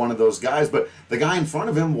 Bryant was one of those guys, but the guy in front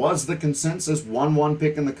of him was the consensus 1-1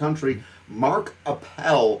 pick in the country. Mark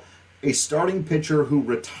Appel, a starting pitcher who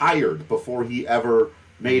retired before he ever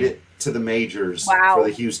made it to the majors for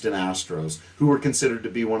the Houston Astros, who were considered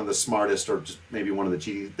to be one of the smartest or just maybe one of the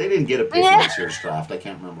cheatest. They didn't get a pick in this year's draft. I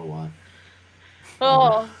can't remember why.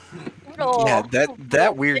 Yeah,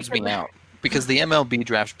 that weirds me out because the MLB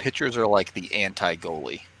draft pitchers are like the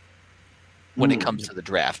anti-goalie when it comes to the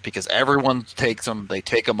draft because everyone takes them, they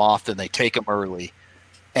take them off, then they take them early,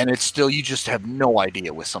 and it's still you just have no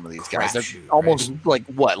idea with some of these guys. They're almost like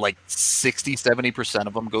 60-70%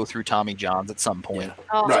 of them go through Tommy John's at some point. Yeah.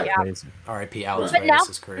 Oh, Right. yeah. R.I.P. Alex But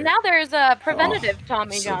Reyes' career. now there's a preventative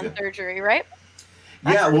Tommy so John good. surgery, right?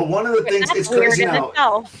 Yeah, well, one of the things, That's it's crazy weird in now.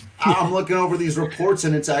 itself. I'm looking over these reports,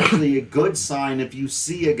 and it's actually a good sign if you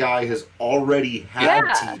see a guy has already had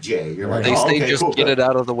TJ. You're like, They say okay, just cool, get good. it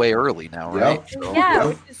out of the way early now, right? So, Yeah,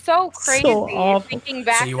 which is so crazy. awful. Thinking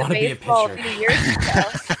back So you to wanna be a baseball pitcher. a few years ago.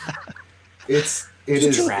 It Just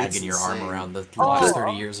is dragging your arm insane. around the last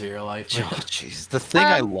 30 years of your life. oh, jeez. The thing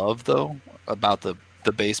I love though about the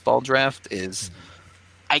baseball draft is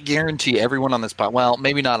I guarantee everyone on this pod. Well,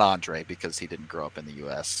 maybe not Andre because he didn't grow up in the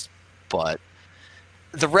U.S., but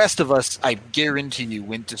the rest of us, I guarantee you,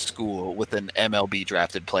 went to school with an MLB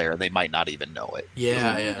drafted player. They might not even know it.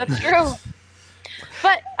 Yeah. That's true.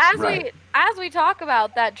 But Right. as we talk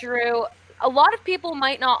about that, Drew, a lot of people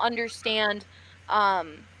might not understand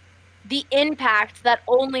the impact that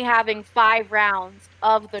only having 5 rounds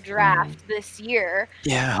of the draft this year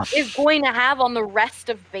is going to have on the rest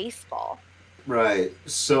of baseball. Right.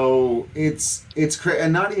 So it's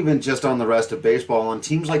and not even just on the rest of baseball, on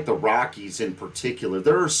teams like the Rockies in particular.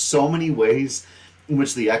 There are so many ways in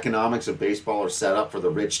which the economics of baseball are set up for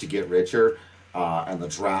the rich to get richer, and the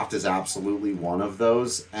draft is absolutely one of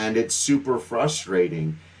those, and it's super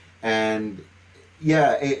frustrating. And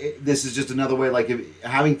yeah, this is just another way, like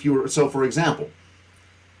having fewer. So, for example,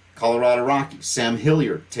 Colorado Rockies, Sam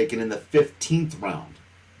Hilliard taken in the 15th round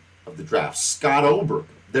of the draft. Scott Oberg,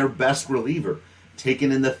 their best reliever, taken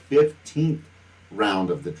in the 15th round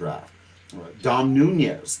of the draft. Dom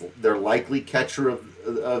Nunez, their likely catcher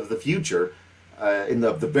of the future, in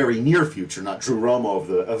the very near future, not Drew Romo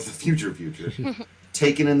of the future,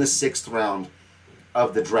 taken in the 6th round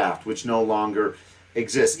of the draft, which no longer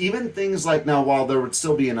exists. Even things like now, while there would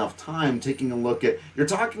still be enough time, taking a look at, you're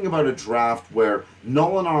talking about a draft where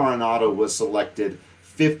Nolan Arenado was selected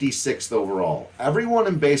 56th overall. Everyone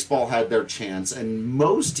in baseball had their chance, and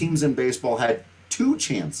most teams in baseball had 2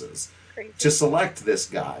 chances to select this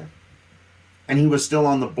guy. And he was still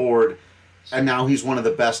on the board, and now he's one of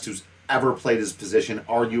the best who's ever played his position,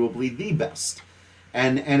 arguably the best.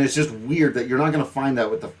 And it's just weird that you're not going to find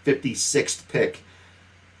that with the 56th pick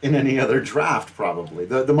in any other draft, probably.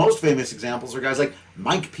 The most famous examples are guys like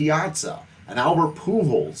Mike Piazza and Albert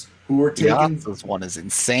Pujols, who were taken. Piazza's one is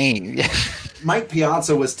insane. Mike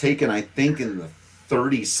Piazza was taken, I think, in the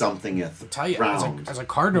 30-somethingth I'll tell you, round. as a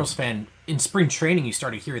Cardinals fan, in spring training you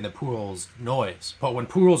started hearing the Pujols noise. But when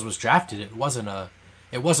Pujols was drafted, it wasn't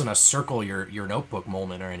a circle your notebook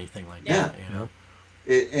moment or anything like that. You know?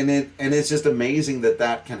 And it's just amazing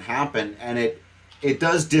that can happen, and it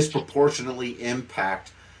does disproportionately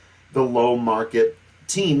impact the low market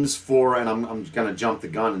teams for, and I'm going to jump the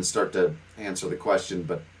gun and start to answer the question,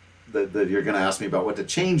 but that you're going to ask me about what to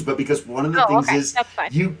change, but because one of the things is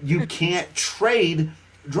you can't trade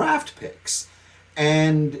draft picks,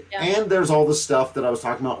 and there's all the stuff that I was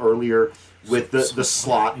talking about earlier with the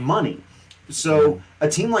slot money. So a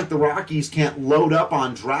team like the Rockies can't load up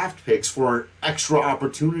on draft picks for extra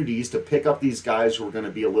opportunities to pick up these guys who are going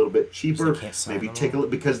to be a little bit cheaper, maybe take a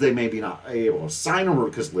because they may be not able to sign them, or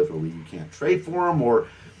because literally you can't trade for them, or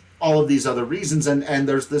all of these other reasons. And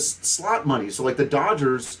there's this slot money. So like the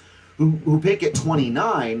Dodgers, who pick at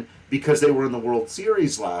 29 because they were in the World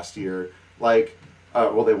Series last year, like.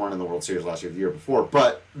 Well, they weren't in the World Series last year, the year before,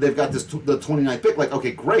 but they've got this the 29th pick. Like,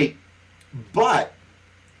 okay, great, but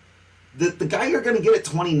the guy you're going to get at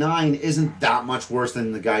 29 isn't that much worse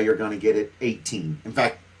than the guy you're going to get at 18. In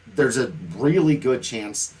fact, there's a really good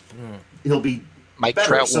chance he'll be Mike better.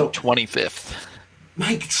 Trout went 25th.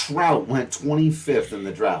 Mike Trout went 25th in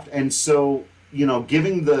the draft, and so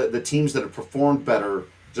giving the teams that have performed better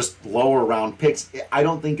just lower round picks, I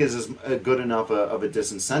don't think is as good enough of a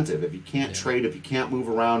disincentive. If you can't trade, if you can't move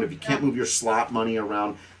around, if you can't move your slot money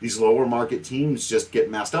around, these lower market teams just get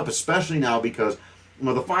messed up, especially now because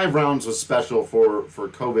the 5 rounds was special for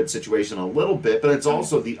COVID situation a little bit, but it's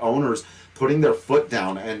also the owners putting their foot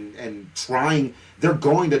down and trying. They're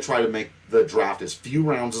going to try to make the draft as few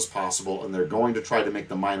rounds as possible, and they're going to try to make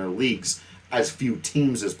the minor leagues as few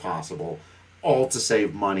teams as possible, all to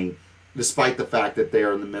save money, despite the fact that they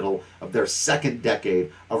are in the middle of their second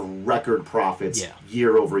decade of record profits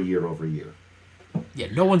year over year over year. Yeah,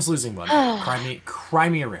 no one's losing money. Cry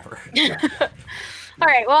me a river. All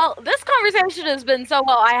right, well, this conversation has been so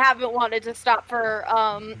well, I haven't wanted to stop for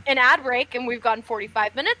an ad break, and we've gone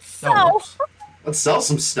 45 minutes. So let's sell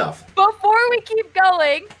some stuff. Before we keep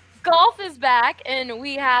going, golf is back, and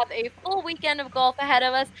we have a full weekend of golf ahead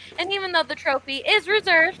of us. And even though the trophy is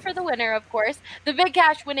reserved for the winner, of course, the big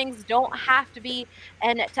cash winnings don't have to be.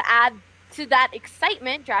 And to add to that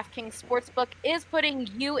excitement, DraftKings Sportsbook is putting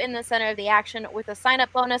you in the center of the action with a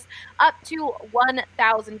sign-up bonus up to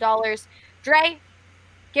 $1,000. Dre,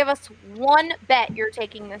 give us one bet you're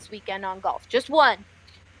taking this weekend on golf. Just one.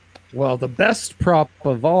 Well, the best prop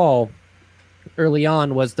of all early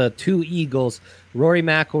on was the 2 Eagles. Rory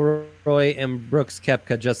McIlroy and Brooks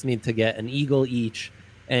Koepka just need to get an eagle each,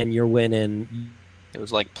 and you're winning. It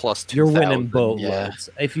was like plus 2,000. You're winning boatloads.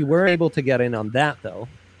 Yeah. If you were able to get in on that, though,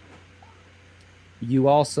 you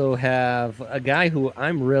also have a guy who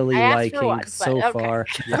I'm really liking so far.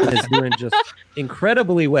 Is doing just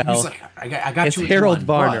incredibly well. He's like, I got it's you. Harold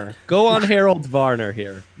Varner. Go on Harold Varner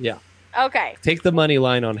here. Yeah. Okay. Take the money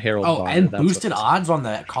line on Harold Varner. And boosted odds on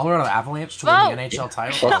the Colorado Avalanche to win the NHL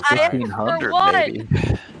title. 1,500, maybe.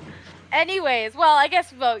 Anyways, well, I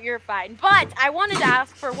guess vote, you're fine. But I wanted to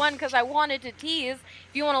ask for one because I wanted to tease.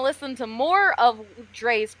 If you want to listen to more of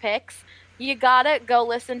Dre's picks, you gotta go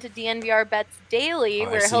listen to DNVR Bets Daily,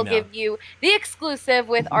 where he'll give you the exclusive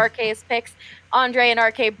with RK's picks. Andre and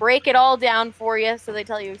RK break it all down for you, so they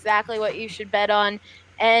tell you exactly what you should bet on.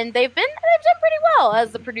 And they've done pretty well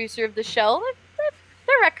as the producer of the show. Their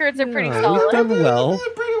records are pretty solid. They've done well.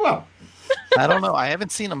 Pretty well. I don't know. I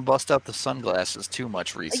haven't seen them bust out the sunglasses too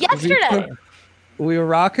much recently. Yesterday. We were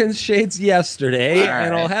rocking shades yesterday,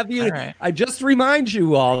 and I'll have you. I just remind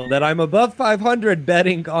you all that I'm above 500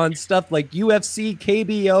 betting on stuff like UFC,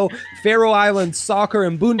 KBO, Faroe Islands soccer,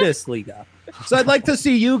 and Bundesliga. So I'd like to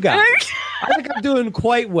see you guys. I think I'm doing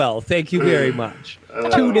quite well. Thank you very much.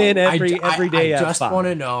 Tune in every day. I just want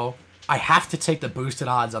to know. I have to take the boosted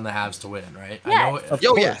odds on the Habs to win, right? Yes. I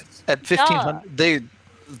know. At 1,500,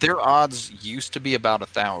 their odds used to be about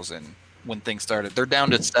 1,000 when things started. They're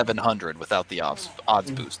down to 700 without the odds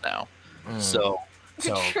boost now. So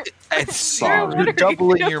it's you're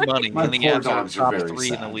doubling your money, and the Habs are top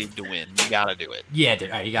 3 in the league to win. You got to do it. Yeah,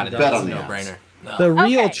 you got to do it. Bet It's on a the no-brainer. No. The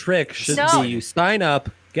real trick should be you sign up,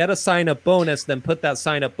 get a sign-up bonus, then put that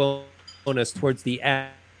sign-up bonus towards the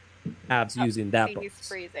abs using that bonus. He's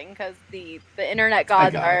freezing because the internet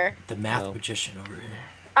gods are... The math magician over here.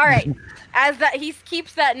 All right. He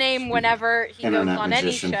keeps that name whenever he goes on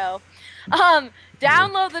any show.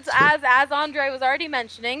 Download as Andre was already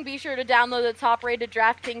mentioning, be sure to download the top-rated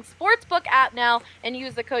DraftKings Sportsbook app now and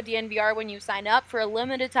use the code DNVR when you sign up. For a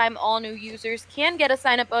limited time, all new users can get a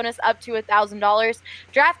sign-up bonus up to $1,000.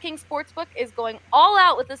 DraftKings Sportsbook is going all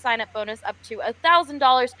out with the sign-up bonus up to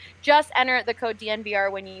 $1,000. Just enter the code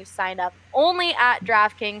DNVR when you sign up. Only at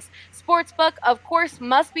DraftKings Sportsbook, of course,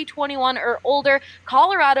 must be 21 or older.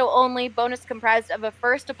 Colorado only. Bonus comprised of a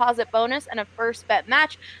first deposit bonus and a first bet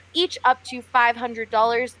match, each up to $500.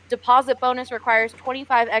 Deposit bonus requires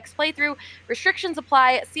 25x playthrough. Restrictions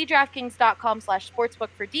apply. See DraftKings.com/sportsbook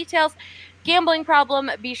for details. Gambling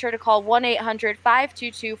problem? Be sure to call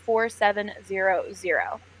 1-800-522-4700.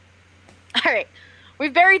 All right.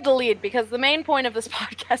 We've buried the lead because the main point of this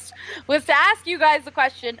podcast was to ask you guys the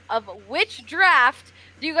question of which draft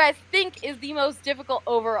do you guys think is the most difficult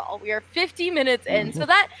overall? We are 50 minutes in, so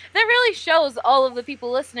that really shows all of the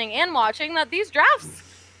people listening and watching that these drafts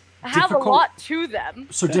have a lot to them.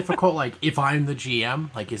 So difficult, like if I'm the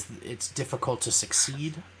GM, like it's difficult to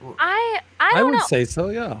succeed? I would know. say so,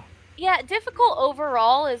 yeah. Yeah, difficult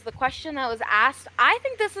overall is the question that was asked. I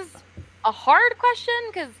think this is a hard question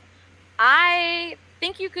because I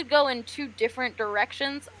think you could go in two different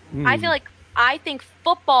directions. I think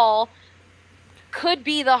football could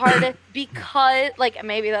be the hardest because, like,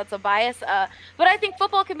 maybe that's a bias, but I think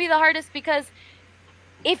football can be the hardest because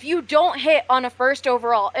if you don't hit on a first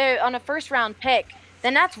round pick,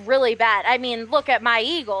 then that's really bad. I mean, look at my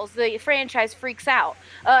Eagles. The franchise freaks out,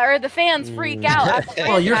 or the fans freak out.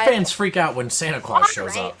 Well, your fans freak out when Santa Claus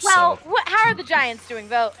shows up. Well, so. How are the Giants doing,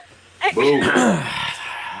 Vogt? Boo.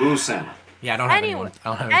 Boo Santa. Yeah, I don't have anyone.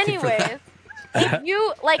 Anyways, if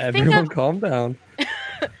you everyone calm down.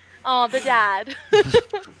 Oh, the dad.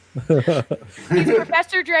 He's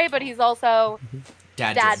Professor Dre, but he's also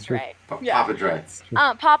Dad Dre. Papa Dre.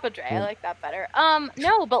 Papa Dre. I like that better.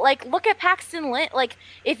 No, but like, look at Paxton Lynch. Like,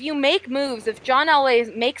 if you make moves, if John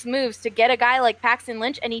Elway makes moves to get a guy like Paxton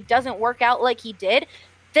Lynch and he doesn't work out like he did,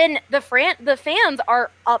 then the fans are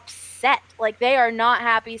upset. Like, they are not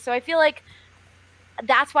happy. So I feel like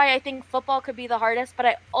that's why I think football could be the hardest. But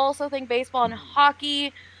I also think baseball and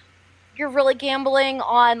hockey, you're really gambling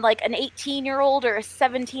on like an 18-year-old or a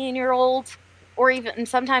 17-year-old. Or even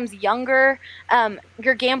sometimes younger,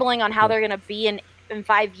 you're gambling on how they're going to be in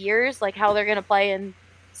 5 years, like how they're going to play. And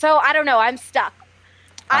so I don't know. I'm stuck.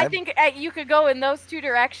 I think you could go in those two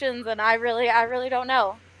directions, and I really don't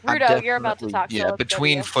know. Rudo, you're about to talk. Yeah,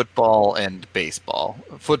 between football and baseball.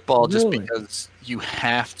 Football, just because you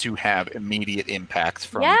have to have immediate impact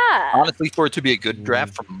from. Yeah. Honestly, for it to be a good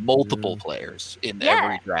draft from multiple players in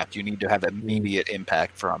every draft, you need to have immediate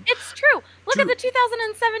impact from. It's true. Look at the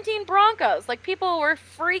 2017 Broncos. Like, people were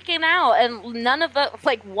freaking out, and one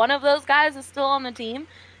of those guys is still on the team.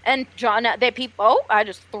 And I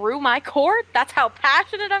just threw my cord. That's how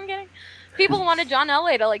passionate I'm getting. People wanted John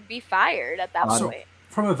Elway to be fired at that point.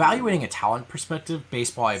 From evaluating a talent perspective,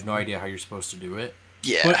 baseball, I have no idea how you're supposed to do it.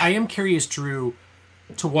 Yeah. But I am curious, Drew,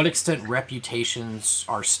 to what extent reputations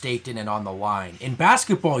are staked in and on the line. In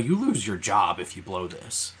basketball, you lose your job if you blow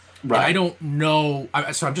this. Right. And I don't know.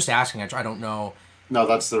 So I'm just asking. I don't know. No,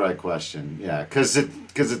 that's the right question. Yeah, because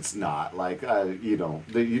it's not like no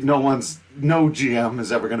GM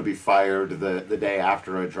is ever going to be fired the day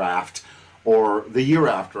after a draft or the year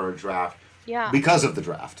after a draft. Yeah. Because of the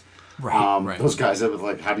draft. Right. Those guys are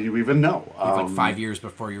like, how do you even know? You have 5 years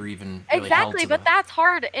before you're even really exactly, but that's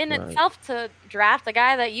hard in itself to draft a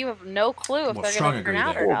guy that you have no clue if they're going to turn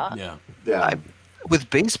out or not. Yeah. With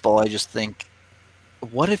baseball, I just think,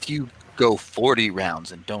 what if you go 40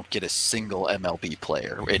 rounds and don't get a single MLB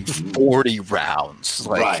player in 40 rounds?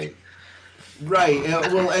 Right.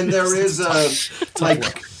 Well, and there is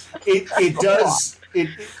it does.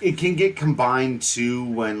 It can get combined too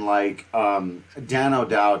when Dan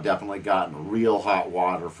O'Dowd definitely got in real hot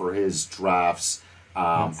water for his drafts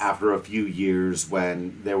after a few years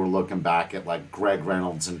when they were looking back at Greg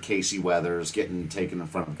Reynolds and Casey Weathers getting taken in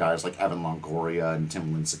front of guys like Evan Longoria and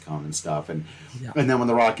Tim Lincecum and stuff, and then when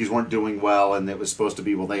the Rockies weren't doing well and it was supposed to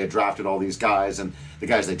be they had drafted all these guys and the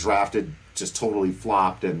guys they drafted just totally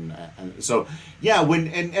flopped and so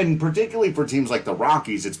and particularly for teams like the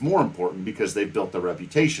Rockies, it's more important because they've built their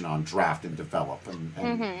reputation on draft and develop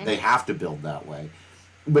and they have to build that way.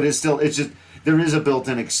 But it's just there is a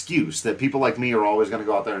built-in excuse that people like me are always going to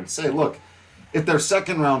go out there and say, look, if their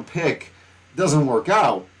second round pick doesn't work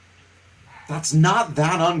out, that's not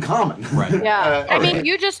that uncommon. Right. Yeah. I mean,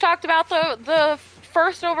 you just talked about the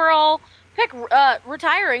first overall pick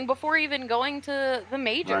retiring before even going to the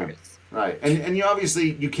majors. Right. And you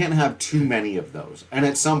obviously, you can't have too many of those. And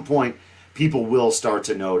at some point, people will start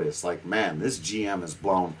to notice, man, this GM has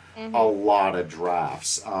blown a lot of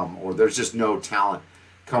drafts, or there's just no talent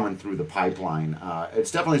coming through the pipeline.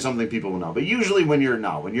 It's definitely something people will know. But usually when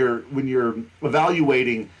you're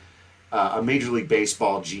evaluating a Major League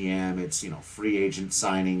Baseball GM, it's, free agent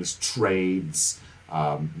signings, trades.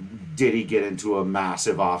 Did he get into a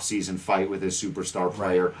massive offseason fight with his superstar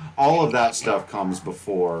player? All of that stuff comes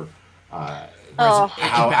before how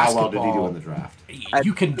well did he do in the draft.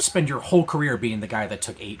 You can spend your whole career being the guy that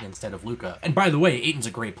took Ayton instead of Luka. And by the way, Ayton's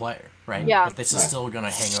a great player, right? Yeah. But this is still going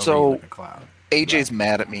to hang over you like a cloud. AJ's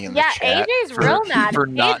mad at me in the chat AJ's real mad for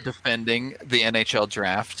not defending the NHL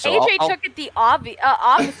draft. So AJ took it the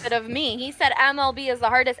opposite of me. He said MLB is the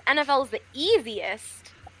hardest, NFL is the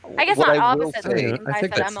easiest. I guess not opposite. I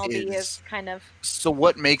said MLB is kind of. So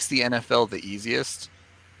what makes the NFL the easiest?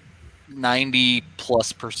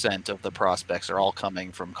 90+% of the prospects are all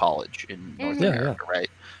coming from college in North America, right?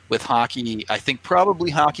 With hockey, I think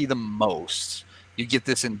probably hockey the most. You get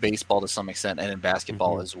this in baseball to some extent and in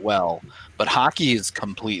basketball as well. But hockey is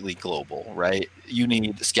completely global, right? You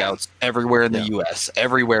need scouts everywhere in the U.S.,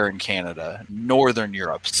 everywhere in Canada, Northern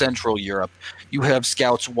Europe, Central Europe. You have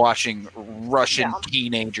scouts watching Russian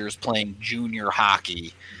teenagers playing junior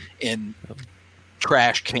hockey in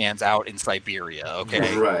trash cans out in Siberia,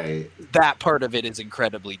 okay? Right. That part of it is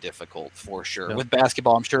incredibly difficult for sure. Yep. With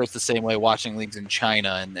basketball, I'm sure it's the same way watching leagues in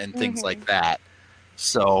China and things like that.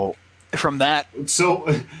 So from that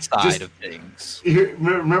side of things.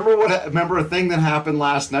 Remember a thing that happened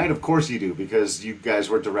last night? Of course you do, because you guys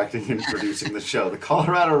were directing and producing the show. The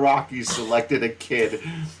Colorado Rockies selected a kid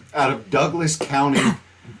out of Douglas County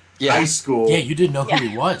High School. Yeah, you didn't know who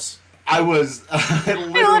he was. I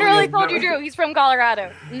literally told you, Drew. He's from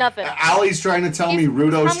Colorado. Nothing. Allie's trying to tell me.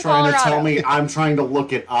 Rudo's trying to tell me. I'm trying to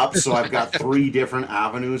look it up. So I've got 3 different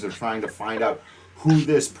avenues of trying to find out who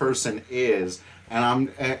this person is. And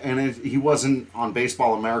he wasn't on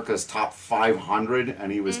Baseball America's top 500,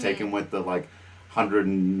 and he was taken with the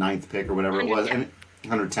 109th pick or whatever it was, and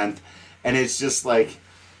 110th. And it's just like,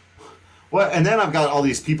 well, and then I've got all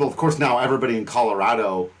these people. Of course, now everybody in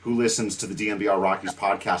Colorado who listens to the DNVR Rockies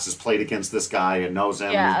podcast has played against this guy and knows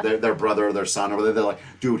him, their brother or their son, or whatever. They're like,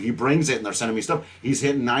 dude, he brings it, and they're sending me stuff. He's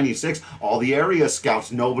hitting 96. All the area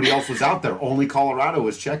scouts, nobody else was out there. Only Colorado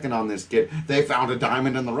was checking on this kid. They found a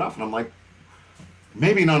diamond in the rough, and I'm like,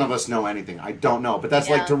 maybe none of us know anything. I don't know. But that's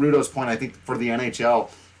like to Rudo's point, I think for the NHL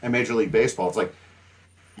and Major League Baseball, it's like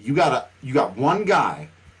you got one guy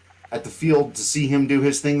at the field to see him do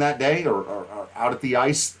his thing that day or out at the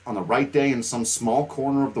ice on the right day in some small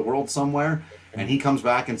corner of the world somewhere, and he comes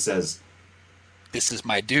back and says, this is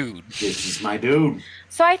my dude. This is my dude.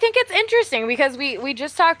 So I think it's interesting because we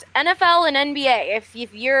just talked NFL and NBA.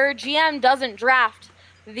 If your GM doesn't draft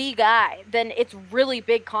the guy, then it's really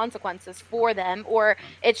big consequences for them, or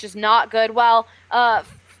it's just not good. Well, oh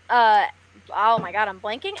my God, I'm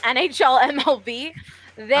blanking. NHL, MLB,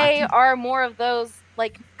 they are more of those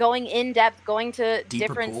going in depth, going to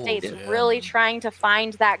different states, really trying to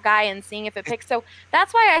find that guy and seeing if it picks. So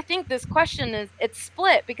that's why I think this question it's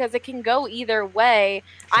split, because it can go either way.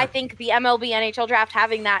 Sure. I think the MLB NHL draft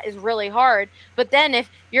having that is really hard. But then if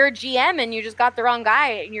you're a GM and you just got the wrong guy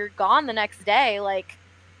and you're gone the next day,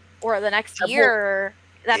 or the next year,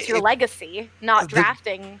 that's your legacy, not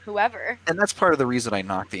drafting whoever. And that's part of the reason I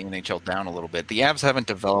knocked the NHL down a little bit. The Avs haven't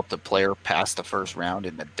developed a player past the first round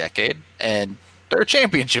in a decade, and they're a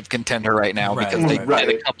championship contender right now because they had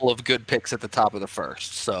a couple of good picks at the top of the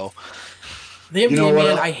first. So the NBA,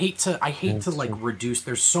 man, I hate to reduce.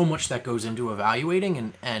 There's so much that goes into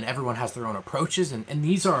evaluating, and everyone has their own approaches, and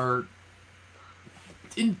these are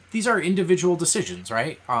individual decisions,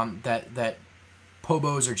 right? That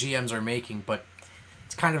Pobos or GMs are making, but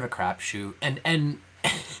it's kind of a crapshoot, and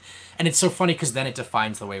it's so funny because then it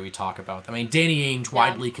defines the way we talk about them. I mean, Danny Ainge,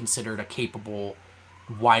 widely considered a capable,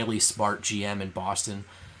 wily, smart GM in Boston.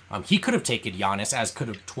 He could have taken Giannis, as could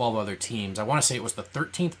have 12 other teams. I want to say it was the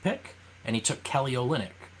 13th pick, and he took Kelly Olynyk,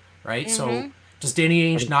 right? So does Danny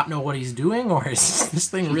Ainge not know what he's doing, or is this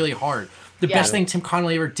thing really hard? The best thing Tim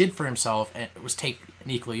Connolly ever did for himself was take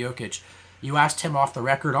Nikola Jokic. You asked him off the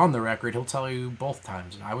record, on the record, he'll tell you both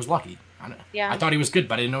times. I was lucky. I thought he was good,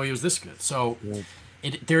 but I didn't know he was this good. So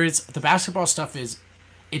the basketball stuff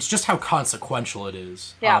it's just how consequential it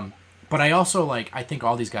is. Yeah. But I also I think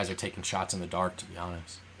all these guys are taking shots in the dark, to be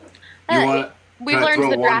honest. We've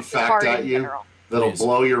learned the draft is hard in general. That'll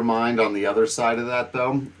blow your mind on the other side of that,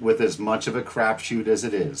 though, with as much of a crapshoot as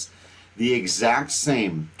it is. The exact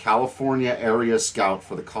same California area scout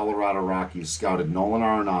for the Colorado Rockies scouted Nolan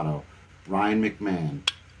Arenado, Ryan McMahon,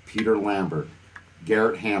 Peter Lambert,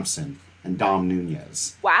 Garrett Hampson, and Dom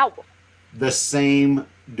Nunez. Wow. The same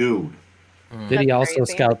dude. Did he also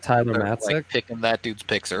scout Tyler Matzik? Picking that dude's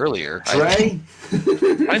picks earlier. Trey?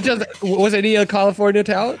 Wasn't he a California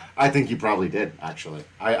talent? I think he probably did, actually.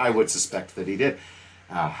 I would suspect that he did.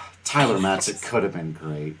 Tyler Matzik could have been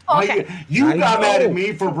great. Okay. You got mad at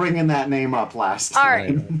me for bringing that name up last time. All right.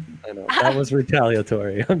 I know. That was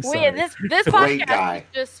retaliatory. I'm sorry. This podcast is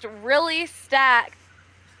just really stacked.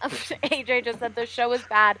 AJ just said the show is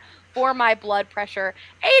bad for my blood pressure.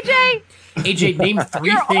 AJ, name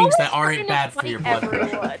 3 things that aren't bad for your blood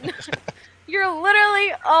pressure. You're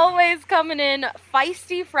literally always coming in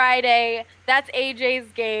feisty Friday. That's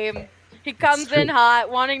AJ's game. He comes in hot,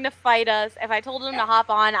 wanting to fight us. If I told him to hop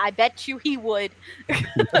on, I bet you he would.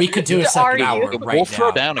 We could do a second hour right We'll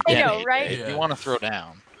throw down again. I know, right? If you want to throw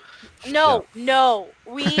down. No.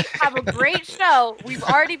 We have a great show. We've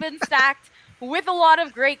already been stacked with a lot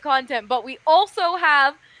of great content, but we also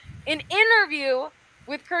have an interview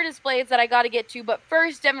with Curtis Blaydes that I got to get to. But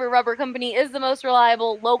first, Denver Rubber Company is the most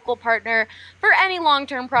reliable local partner for any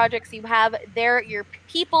long-term projects you have. They're your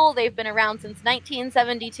people. They've been around since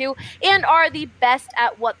 1972 and are the best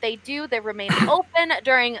at what they do. They remain open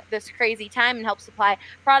during this crazy time and help supply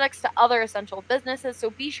products to other essential businesses. So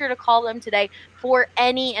be sure to call them today for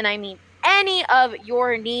any, and I mean any of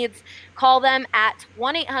your needs. Call them at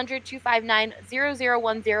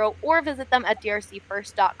 1-800-259-0010 or visit them at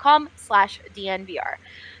drcfirst.com/DNVR.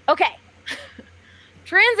 Okay.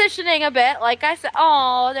 Transitioning a bit, like I said,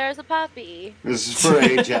 oh, there's a puppy. This is for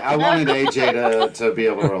AJ. I wanted AJ to be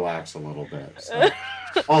able to relax a little bit. So.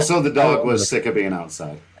 Also, the dog was sick of being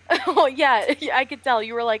outside. Oh, yeah, I could tell.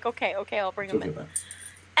 You were like, okay, I'll bring him in.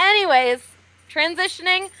 Anyways,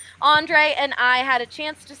 transitioning, Andre and I had a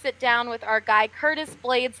chance to sit down with our guy Curtis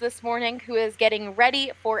Blaydes this morning, who is getting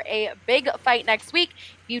ready for a big fight next week.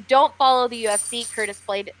 If you don't follow the UFC, Curtis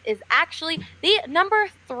Blaydes is actually the number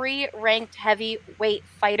 3 ranked heavyweight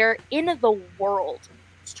fighter in the world.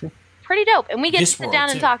 It's true. Pretty dope. And we get to sit down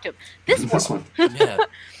and talk to him. This one. Yeah.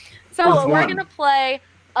 So we're going to play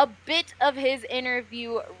a bit of his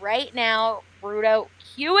interview right now. Rudo,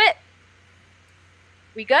 cue it.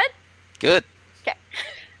 We good? Good. Okay.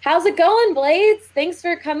 How's it going, Blaydes? Thanks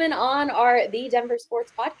for coming on the Denver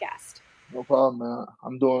Sports Podcast. No problem, man.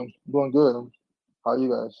 I'm doing good. How are you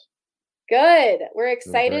guys? Good. We're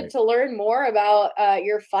excited to learn more about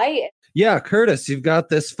your fight. Yeah, Curtis, you've got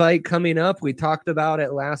this fight coming up. We talked about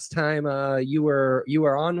it last time. You were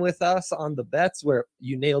on with us on the bets where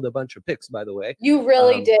you nailed a bunch of picks, by the way. You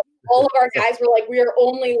really did. All of our guys were like, we are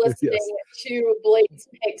only listening to Blaydes'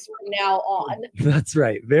 picks from now on. That's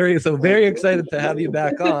right. Very excited to have you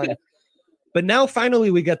back on. But now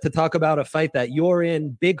finally we get to talk about a fight that you're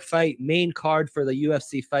in. Big fight, main card for the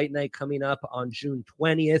UFC Fight Night coming up on June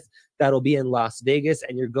 20th. That'll be in Las Vegas,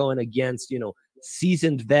 and you're going against,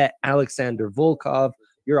 seasoned vet Alexander Volkov.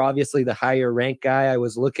 You're obviously the higher ranked guy. I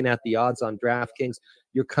was looking at the odds on DraftKings.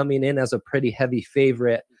 You're coming in as a pretty heavy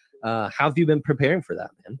favorite. How have you been preparing for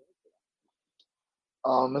that, man?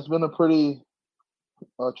 It's been a pretty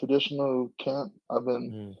traditional camp. I've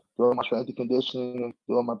been doing my strength and conditioning,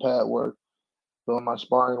 doing my pad work, doing my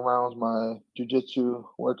sparring rounds, my jiu-jitsu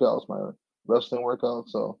workouts, my wrestling workouts.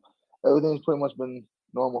 So everything's pretty much been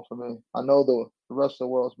normal for me. I know the rest of the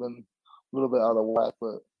world's been a little bit out of whack,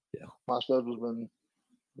 but my schedule's been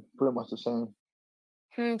pretty much the same.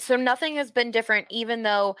 So nothing has been different, even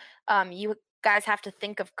though you guys have to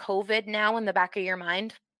think of COVID now in the back of your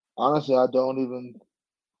mind? Honestly, I don't even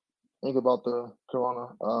think about the corona.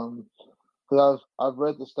 Because I've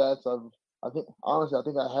read the stats. I think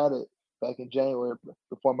I had it back in January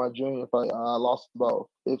before my junior fight. I lost about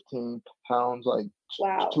 15 pounds,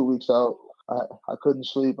 2 weeks out. I couldn't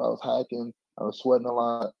sleep. I was hacking. I was sweating a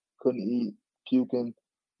lot. Couldn't eat, puking.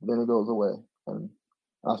 Then it goes away, and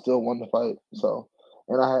I still won the fight. So,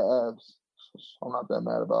 and I had abs. I'm not that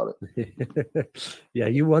mad about it. Yeah,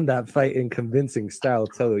 you won that fight in convincing style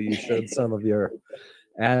too. You showed some of your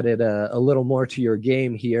added a little more to your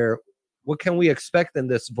game here. What can we expect in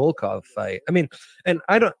this Volkov fight? I mean, and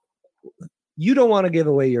you don't want to give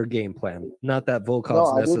away your game plan. Not that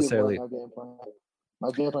Volkov's necessarily.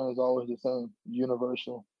 My game plan is always the same,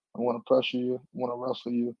 universal. I want to pressure you. I want to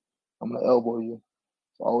wrestle you. I'm going to elbow you.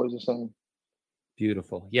 It's always the same.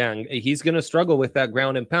 Beautiful. Yeah, and he's going to struggle with that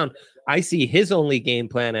ground and pound. I see his only game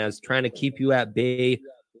plan as trying to keep you at bay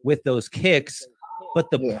with those kicks. But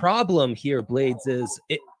the problem here, Blaydes, is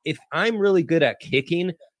if I'm really good at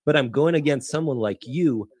kicking, but I'm going against someone like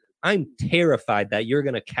you, I'm terrified that you're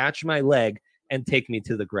going to catch my leg and take me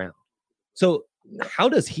to the ground. So how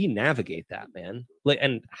does he navigate that, man?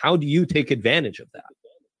 And how do you take advantage of that?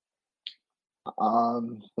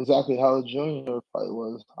 Exactly how the junior fight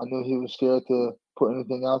was. I knew he was scared to put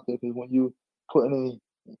anything out there because when you put any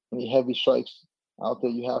heavy strikes out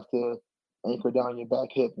there, you have to anchor down your back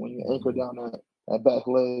hip. When you anchor down that back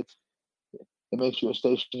leg, it makes you a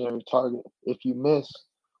stationary target. If you miss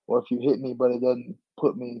or if you hit me, but it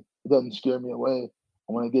doesn't scare me away,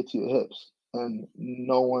 I want to get to your hips. And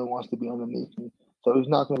no one wants to be underneath me. So he's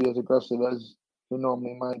not going to be as aggressive as he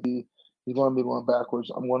normally might be. He's going to be going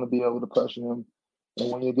backwards. I'm going to be able to pressure him.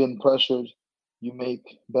 And when you're getting pressured, you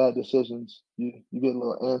make bad decisions. You get a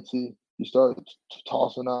little antsy. You start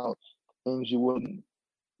tossing out things you wouldn't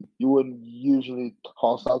usually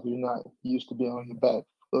toss out because you're not used to being on your back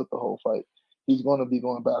foot the whole fight. He's going to be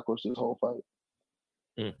going backwards this whole fight.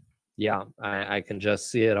 Yeah, I can just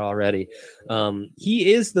see it already.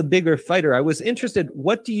 He is the bigger fighter. I was interested,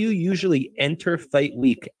 what do you usually enter fight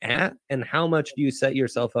week at, and how much do you set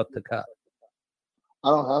yourself up to cut? I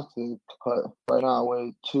don't have to cut. Right now I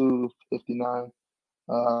weigh 259.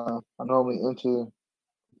 I normally enter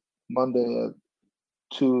Monday at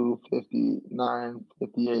 259,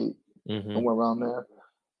 58, somewhere around there.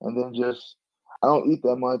 And then I don't eat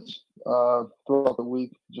that much throughout the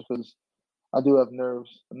week just because I do have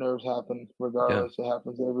nerves. Nerves happen regardless. Yeah. It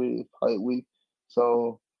happens every fight week.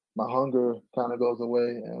 So my hunger kind of goes away,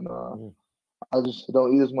 and I just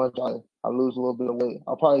don't eat as much. I lose a little bit of weight.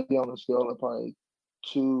 I'll probably be on the scale at probably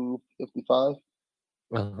 255.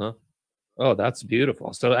 Oh, that's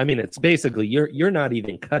beautiful. So I mean, it's basically you're not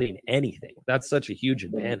even cutting anything. That's such a huge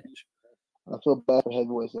advantage. I feel bad for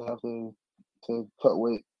heavyweights that have to cut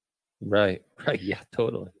weight. Right. Yeah,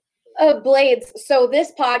 totally. Blaydes, so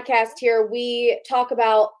this podcast here, we talk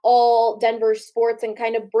about all Denver sports and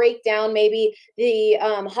kind of break down. Maybe the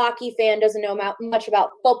hockey fan doesn't know much about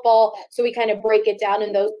football, so we kind of break it down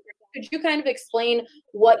in those. Could you kind of explain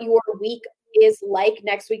what your week is like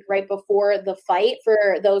next week right before the fight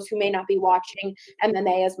for those who may not be watching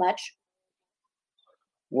MMA as much?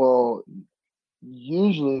 Well,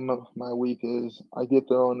 usually my week is I get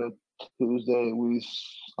there on a Tuesday, we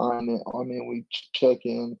sign it. We check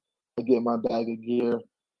in. I get my bag of gear.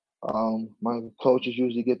 My coaches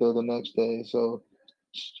usually get there the next day. So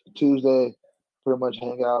Tuesday, pretty much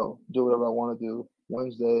hang out, do whatever I want to do.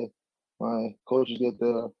 Wednesday, my coaches get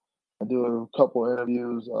there. I do a couple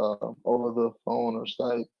interviews over the phone or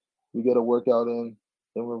Skype. We get a workout in,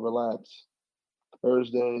 then we relax.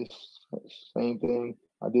 Thursday, same thing.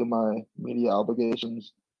 I do my media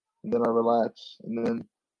obligations, and then I relax. And then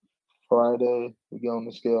Friday, we get on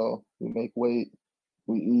the scale, we make weight,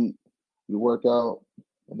 we eat, we work out,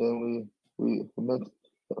 and then we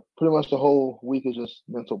pretty much the whole week is just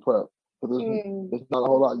mental prep. There's not a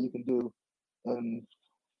whole lot you can do in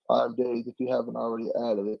 5 days if you haven't already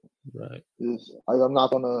added it. Right. I'm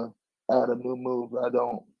not gonna add a new move that I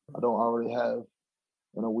don't already have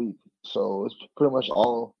in a week. So it's pretty much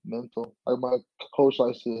all mental. Like my coach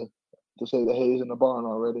likes to say the hay's in the barn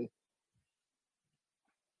already.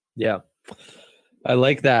 Yeah, I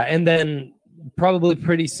like that. And then probably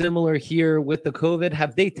pretty similar here with the COVID.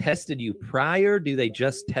 Have they tested you prior? Do they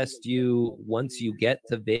just test you once you get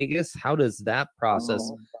to Vegas? How does that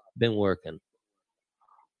process been working?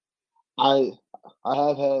 I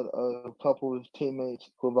have had a couple of teammates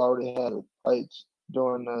who've already had fights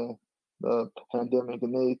during the pandemic,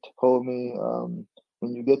 and they told me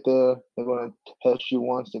when you get there, they're going to test you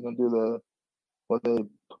once. They're going to do what they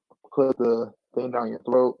put the thing down your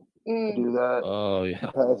throat. Do that. Oh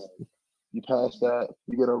yeah. You pass that,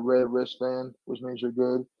 you get a red wristband, which means you're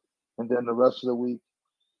good. And then the rest of the week,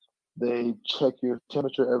 they check your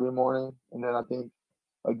temperature every morning, and then I think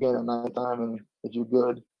again at nighttime. And if you're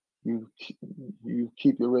good, you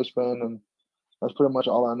keep your wristband, and that's pretty much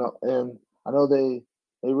all I know. And I know they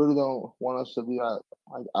really don't want us to be like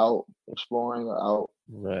out exploring or out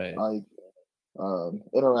like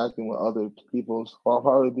interacting with other people. So I'll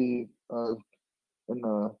probably be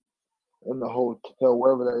in the hotel,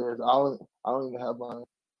 wherever that is. I don't even have my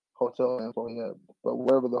hotel info yet, but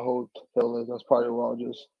wherever the hotel is, that's probably where I'll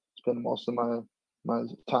just spend most of my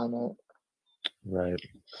time at. Right.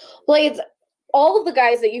 Blaydes, all of the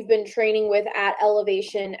guys that you've been training with at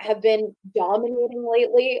Elevation have been dominating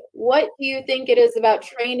lately. What do you think it is about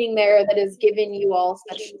training there that has given you all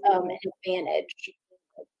such an advantage?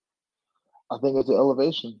 I think it's the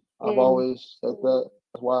Elevation. I've always said that.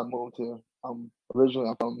 That's why I moved here. I'm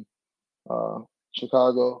from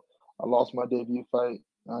Chicago. I lost my debut fight.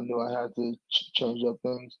 I knew I had to change up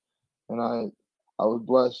things, and I was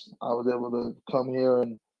blessed. I was able to come here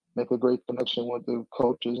and make a great connection with the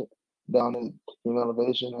coaches down at Team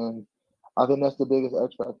Elevation, and I think that's the biggest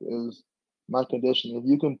X factor is my conditioning. If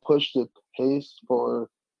you can push the pace for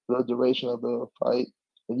the duration of the fight,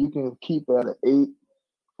 and you can keep it at an 8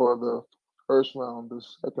 for the first round, the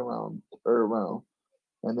second round, third round,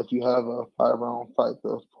 and if you have a 5-round fight,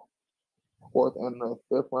 the fourth and the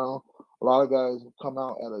fifth round, a lot of guys come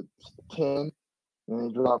out at a 10, and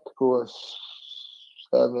they drop to a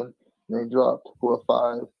 7, and they drop to a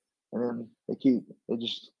 5, and then they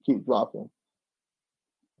just keep dropping.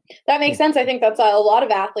 That makes sense. I think that's a lot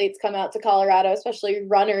of athletes come out to Colorado, especially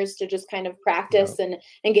runners, to just kind of practice and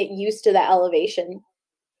get used to the elevation.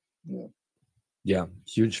 Yeah,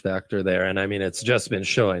 huge factor there. And I mean, it's just been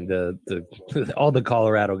showing all the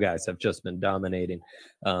Colorado guys have just been dominating,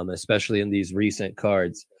 especially in these recent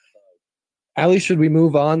cards. Allie, should we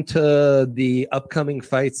move on to the upcoming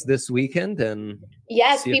fights this weekend? And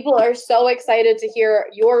yes, people are so excited to hear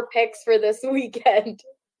your picks for this weekend.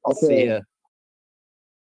 Okay. see ya.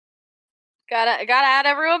 Gotta add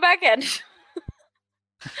everyone back in.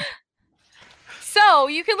 So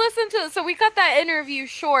you can listen to. So we cut that interview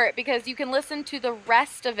short because you can listen to the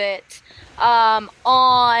rest of it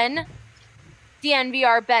on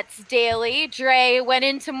DNVR Bets Daily. Dre went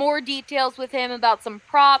into more details with him about some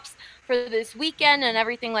props for this weekend and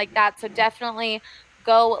everything like that. So definitely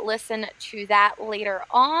go listen to that later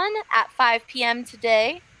on at 5 p.m.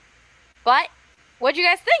 today. But what'd you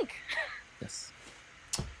guys think? Yes.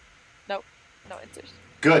 No answers.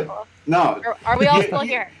 Good. No. Are we all still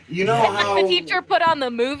here? You know how the teacher put on the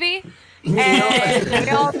movie and we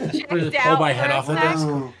all checked out. Pull my head off of this.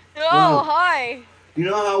 Oh, hi. You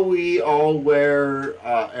know how we all wear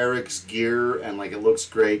Eric's gear and like it looks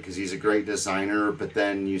great because he's a great designer, but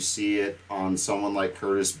then you see it on someone like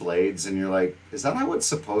Curtis Blaydes and you're like, is that how it's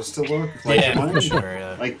supposed to look? Like, Yeah, for sure.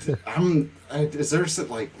 Yeah. Like, is there some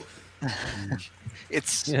like?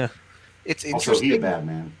 It's Also, interesting he a bad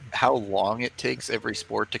man. how long it takes every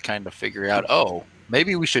sport to kind of figure out, oh,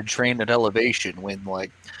 maybe we should train at elevation when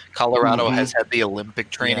like Colorado has had the Olympic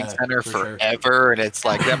training center for forever, and it's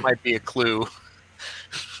like that might be a clue.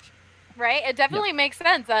 Right? It definitely makes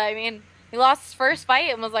sense. I mean, he lost his first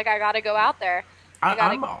fight and was like, I got to go out there.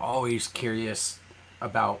 I'm always curious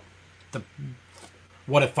about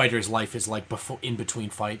what a fighter's life is like in between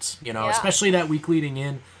fights, especially that week leading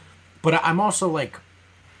in. But I'm also like,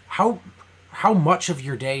 how much of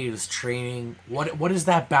your day is training? What is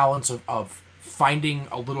that balance of finding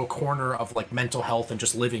a little corner of like mental health and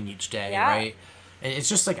just living each day, right? It's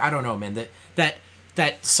just like, I don't know, man,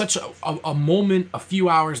 that such a moment, a few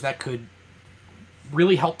hours that could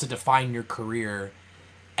really help to define your career,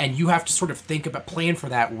 and you have to sort of think about plan for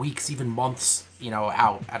that weeks, even months,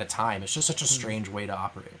 out at a time. It's just such a strange way to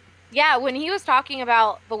operate. Yeah, when he was talking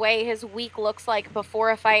about the way his week looks like before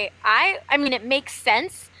a fight, I mean, it makes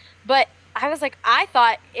sense, but I was like, I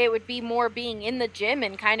thought it would be more being in the gym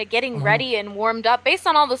and kind of getting ready and warmed up based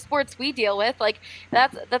on all the sports we deal with. Like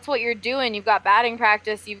that's what you're doing. You've got batting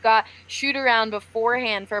practice, you've got shoot around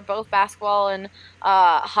beforehand for both basketball and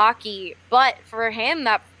hockey. But for him,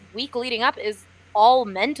 that week leading up is all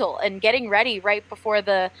mental and getting ready right before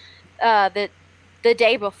the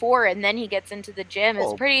day before, and then he gets into the gym.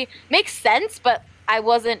 Makes sense, but I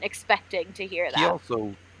wasn't expecting to hear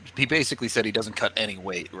that. He basically said he doesn't cut any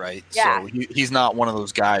weight, right? Yeah. So he's not one of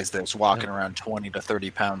those guys that's walking around 20 to 30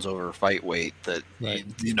 pounds over fight weight that,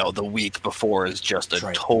 the week before is just a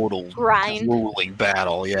total grind, grueling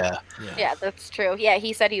battle. Yeah, that's true. Yeah,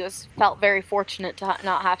 he said he felt very fortunate to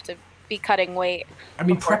not have to be cutting weight. I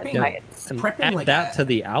mean, prepping like that to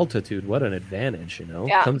the altitude, what an advantage,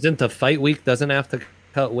 Yeah. Comes into fight week, doesn't have to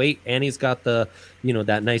cut weight, and he's got the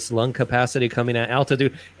that nice lung capacity coming at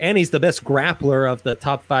altitude, and he's the best grappler of the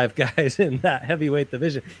top 5 guys in that heavyweight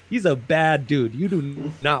division. He's a bad dude. You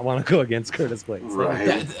do not want to go against Curtis Blaydes.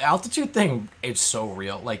 Right. The altitude thing is so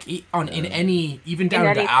real. Like in any, even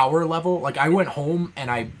down to the hour level, like I went home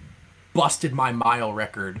and I busted my mile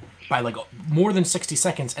record by like more than 60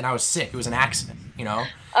 seconds, and I was sick. It was an accident, Oh,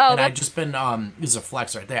 and I'd just been this is a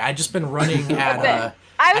flex right there. I'd just been running at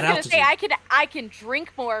I was gonna say I can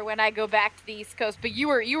drink more when I go back to the East Coast, but you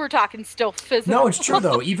were talking still physical. No, it's true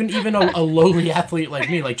though. Even a lowly athlete like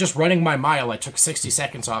me, like just running my mile, I took 60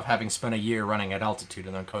 seconds off, having spent a year running at altitude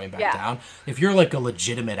and then coming back down. If you're like a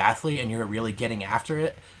legitimate athlete and you're really getting after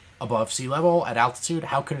it above sea level at altitude,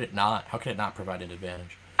 how could it not provide an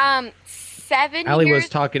advantage? 7 Allie years. was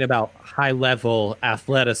talking about high level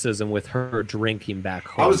athleticism with her drinking back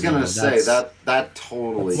home. I was gonna say that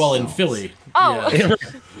totally. Well, in Philly,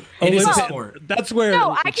 it is a sport. That's where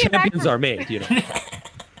champions are made.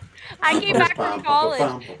 I came back from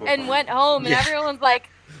college and went home, and everyone's like,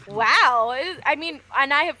 "Wow!" I mean,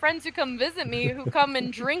 and I have friends who come visit me who come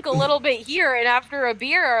and drink a little bit here, and after a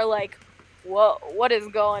beer are like, "Whoa, what is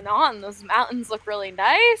going on? Those mountains look really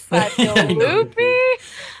nice. I feel loopy."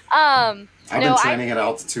 I've been training at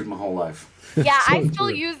altitude my whole life. Yeah, I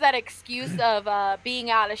still use that excuse of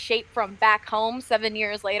being out of shape from back home 7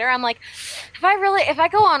 years later. I'm like, if I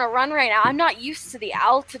go on a run right now, I'm not used to the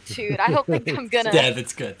altitude. I don't think I'm gonna. Yeah,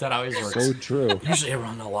 that's good. That always works. So true. Usually I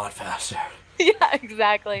run a lot faster. Yeah,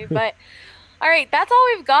 exactly. But all right, that's all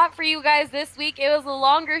we've got for you guys this week. It was a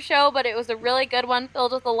longer show, but it was a really good one,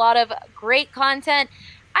 filled with a lot of great content.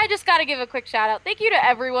 I just got to give a quick shout out. Thank you to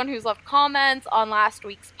everyone who's left comments on last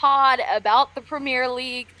week's pod about the Premier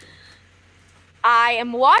League. I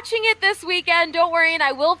am watching it this weekend. Don't worry, and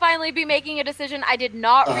I will finally be making a decision. I did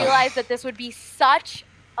not realize that this would be such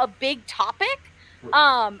a big topic.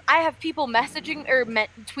 I have people messaging or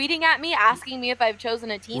tweeting at me asking me if I've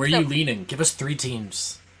chosen a team. Where are you leaning? Give us 3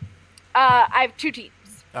 teams. I have 2 teams.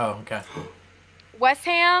 Oh, okay. West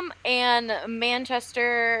Ham and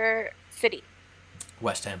Manchester City.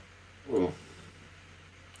 West Ham. Ooh.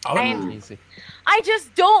 Easy. I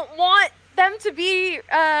just don't want them to be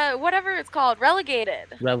whatever it's called, relegated.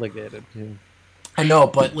 Yeah. I know,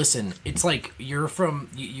 but listen, it's like you're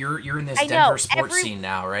in this Denver sports scene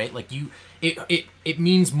now, right? Like it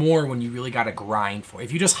means more when you really got to grind for it.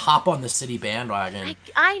 If you just hop on the City bandwagon.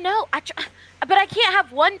 I know. But I can't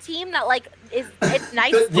have one team that like it's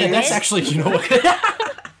nice. Yeah, that's actually, you know what?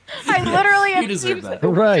 I literally have You deserve teams that.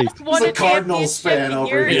 Right. just won He's a a Cardinals fan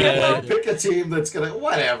over years here. ago. Pick a team that's gonna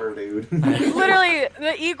whatever, dude. Literally,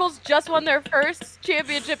 the Eagles just won their first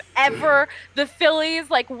championship ever. The Phillies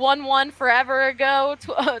like won one forever ago,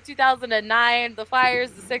 2009. The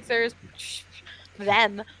Flyers, the Sixers,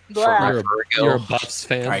 them. Blah. You're a Buffs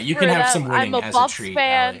fan. All right, you can have some winning I'm a as Buffs a treat.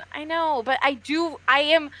 fan. Allie. I know, but I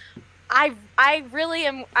really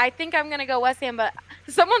am. I think I'm gonna go West Ham, but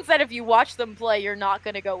someone said if you watch them play, you're not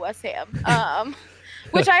gonna go West Ham.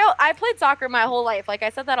 Which I played soccer my whole life. Like I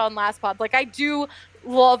said that on last pod. Like I do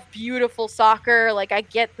love beautiful soccer. Like I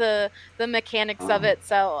get the mechanics of it.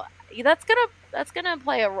 So that's gonna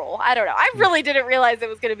play a role. I don't know. I really didn't realize it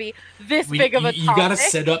was gonna be this big of a topic. You gotta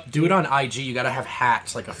set up, do it on IG. You gotta have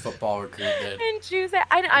hats like a football recruit did. And choose it.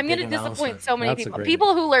 I'm gonna disappoint so many That's a people. great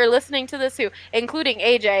People who are listening to this, including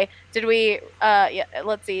AJ. Did we? Yeah.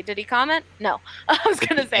 Let's see. Did he comment? No. I was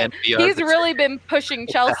gonna say DNVR he's really been pushing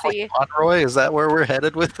Chelsea. Allie Monroy, is that where we're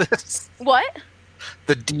headed with this? What?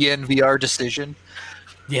 The DNVR decision.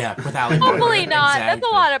 Yeah, with Allie. Hopefully not. Exactly. That's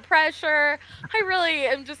a lot of pressure. I really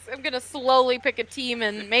am I'm gonna slowly pick a team,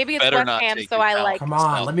 and maybe it's Better West not Ham, take so it I down. like. Come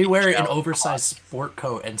on, let me wear an Challenge. oversized sport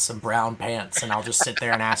coat and some brown pants, and I'll just sit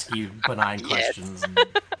there and ask you benign questions.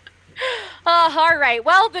 All right.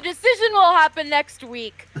 Well, the decision will happen next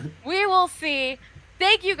week. We will see.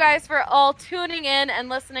 Thank you guys for all tuning in and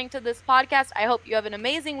listening to this podcast. I hope you have an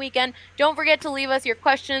amazing weekend. Don't forget to leave us your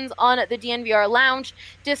questions on the DNVR Lounge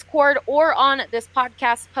Discord or on this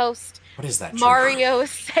podcast post. What is that? Mario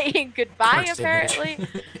saying goodbye, Cursed apparently.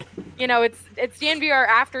 image. You know, it's DNVR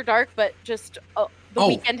After Dark, but just the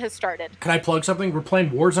weekend has started. Can I plug something? We're playing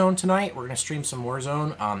Warzone tonight. We're going to stream some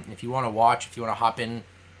Warzone. If you want to watch, if you want to hop in,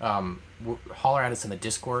 holler at us in the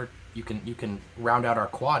Discord. You can round out our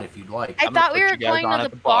quad if you'd like. I thought we were going to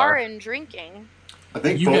the bar and drinking. I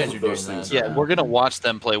think You both guys of are doing those things. that. Yeah, we're gonna watch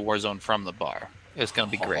them play Warzone from the bar. It's gonna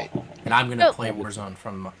be great. And I'm going to Oh. play Warzone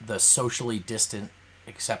from the socially distant,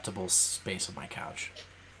 acceptable space of my couch.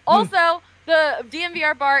 Also, the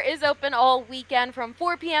DNVR bar is open all weekend from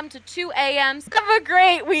 4 p.m. to 2 a.m. So have a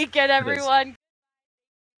great weekend, everyone.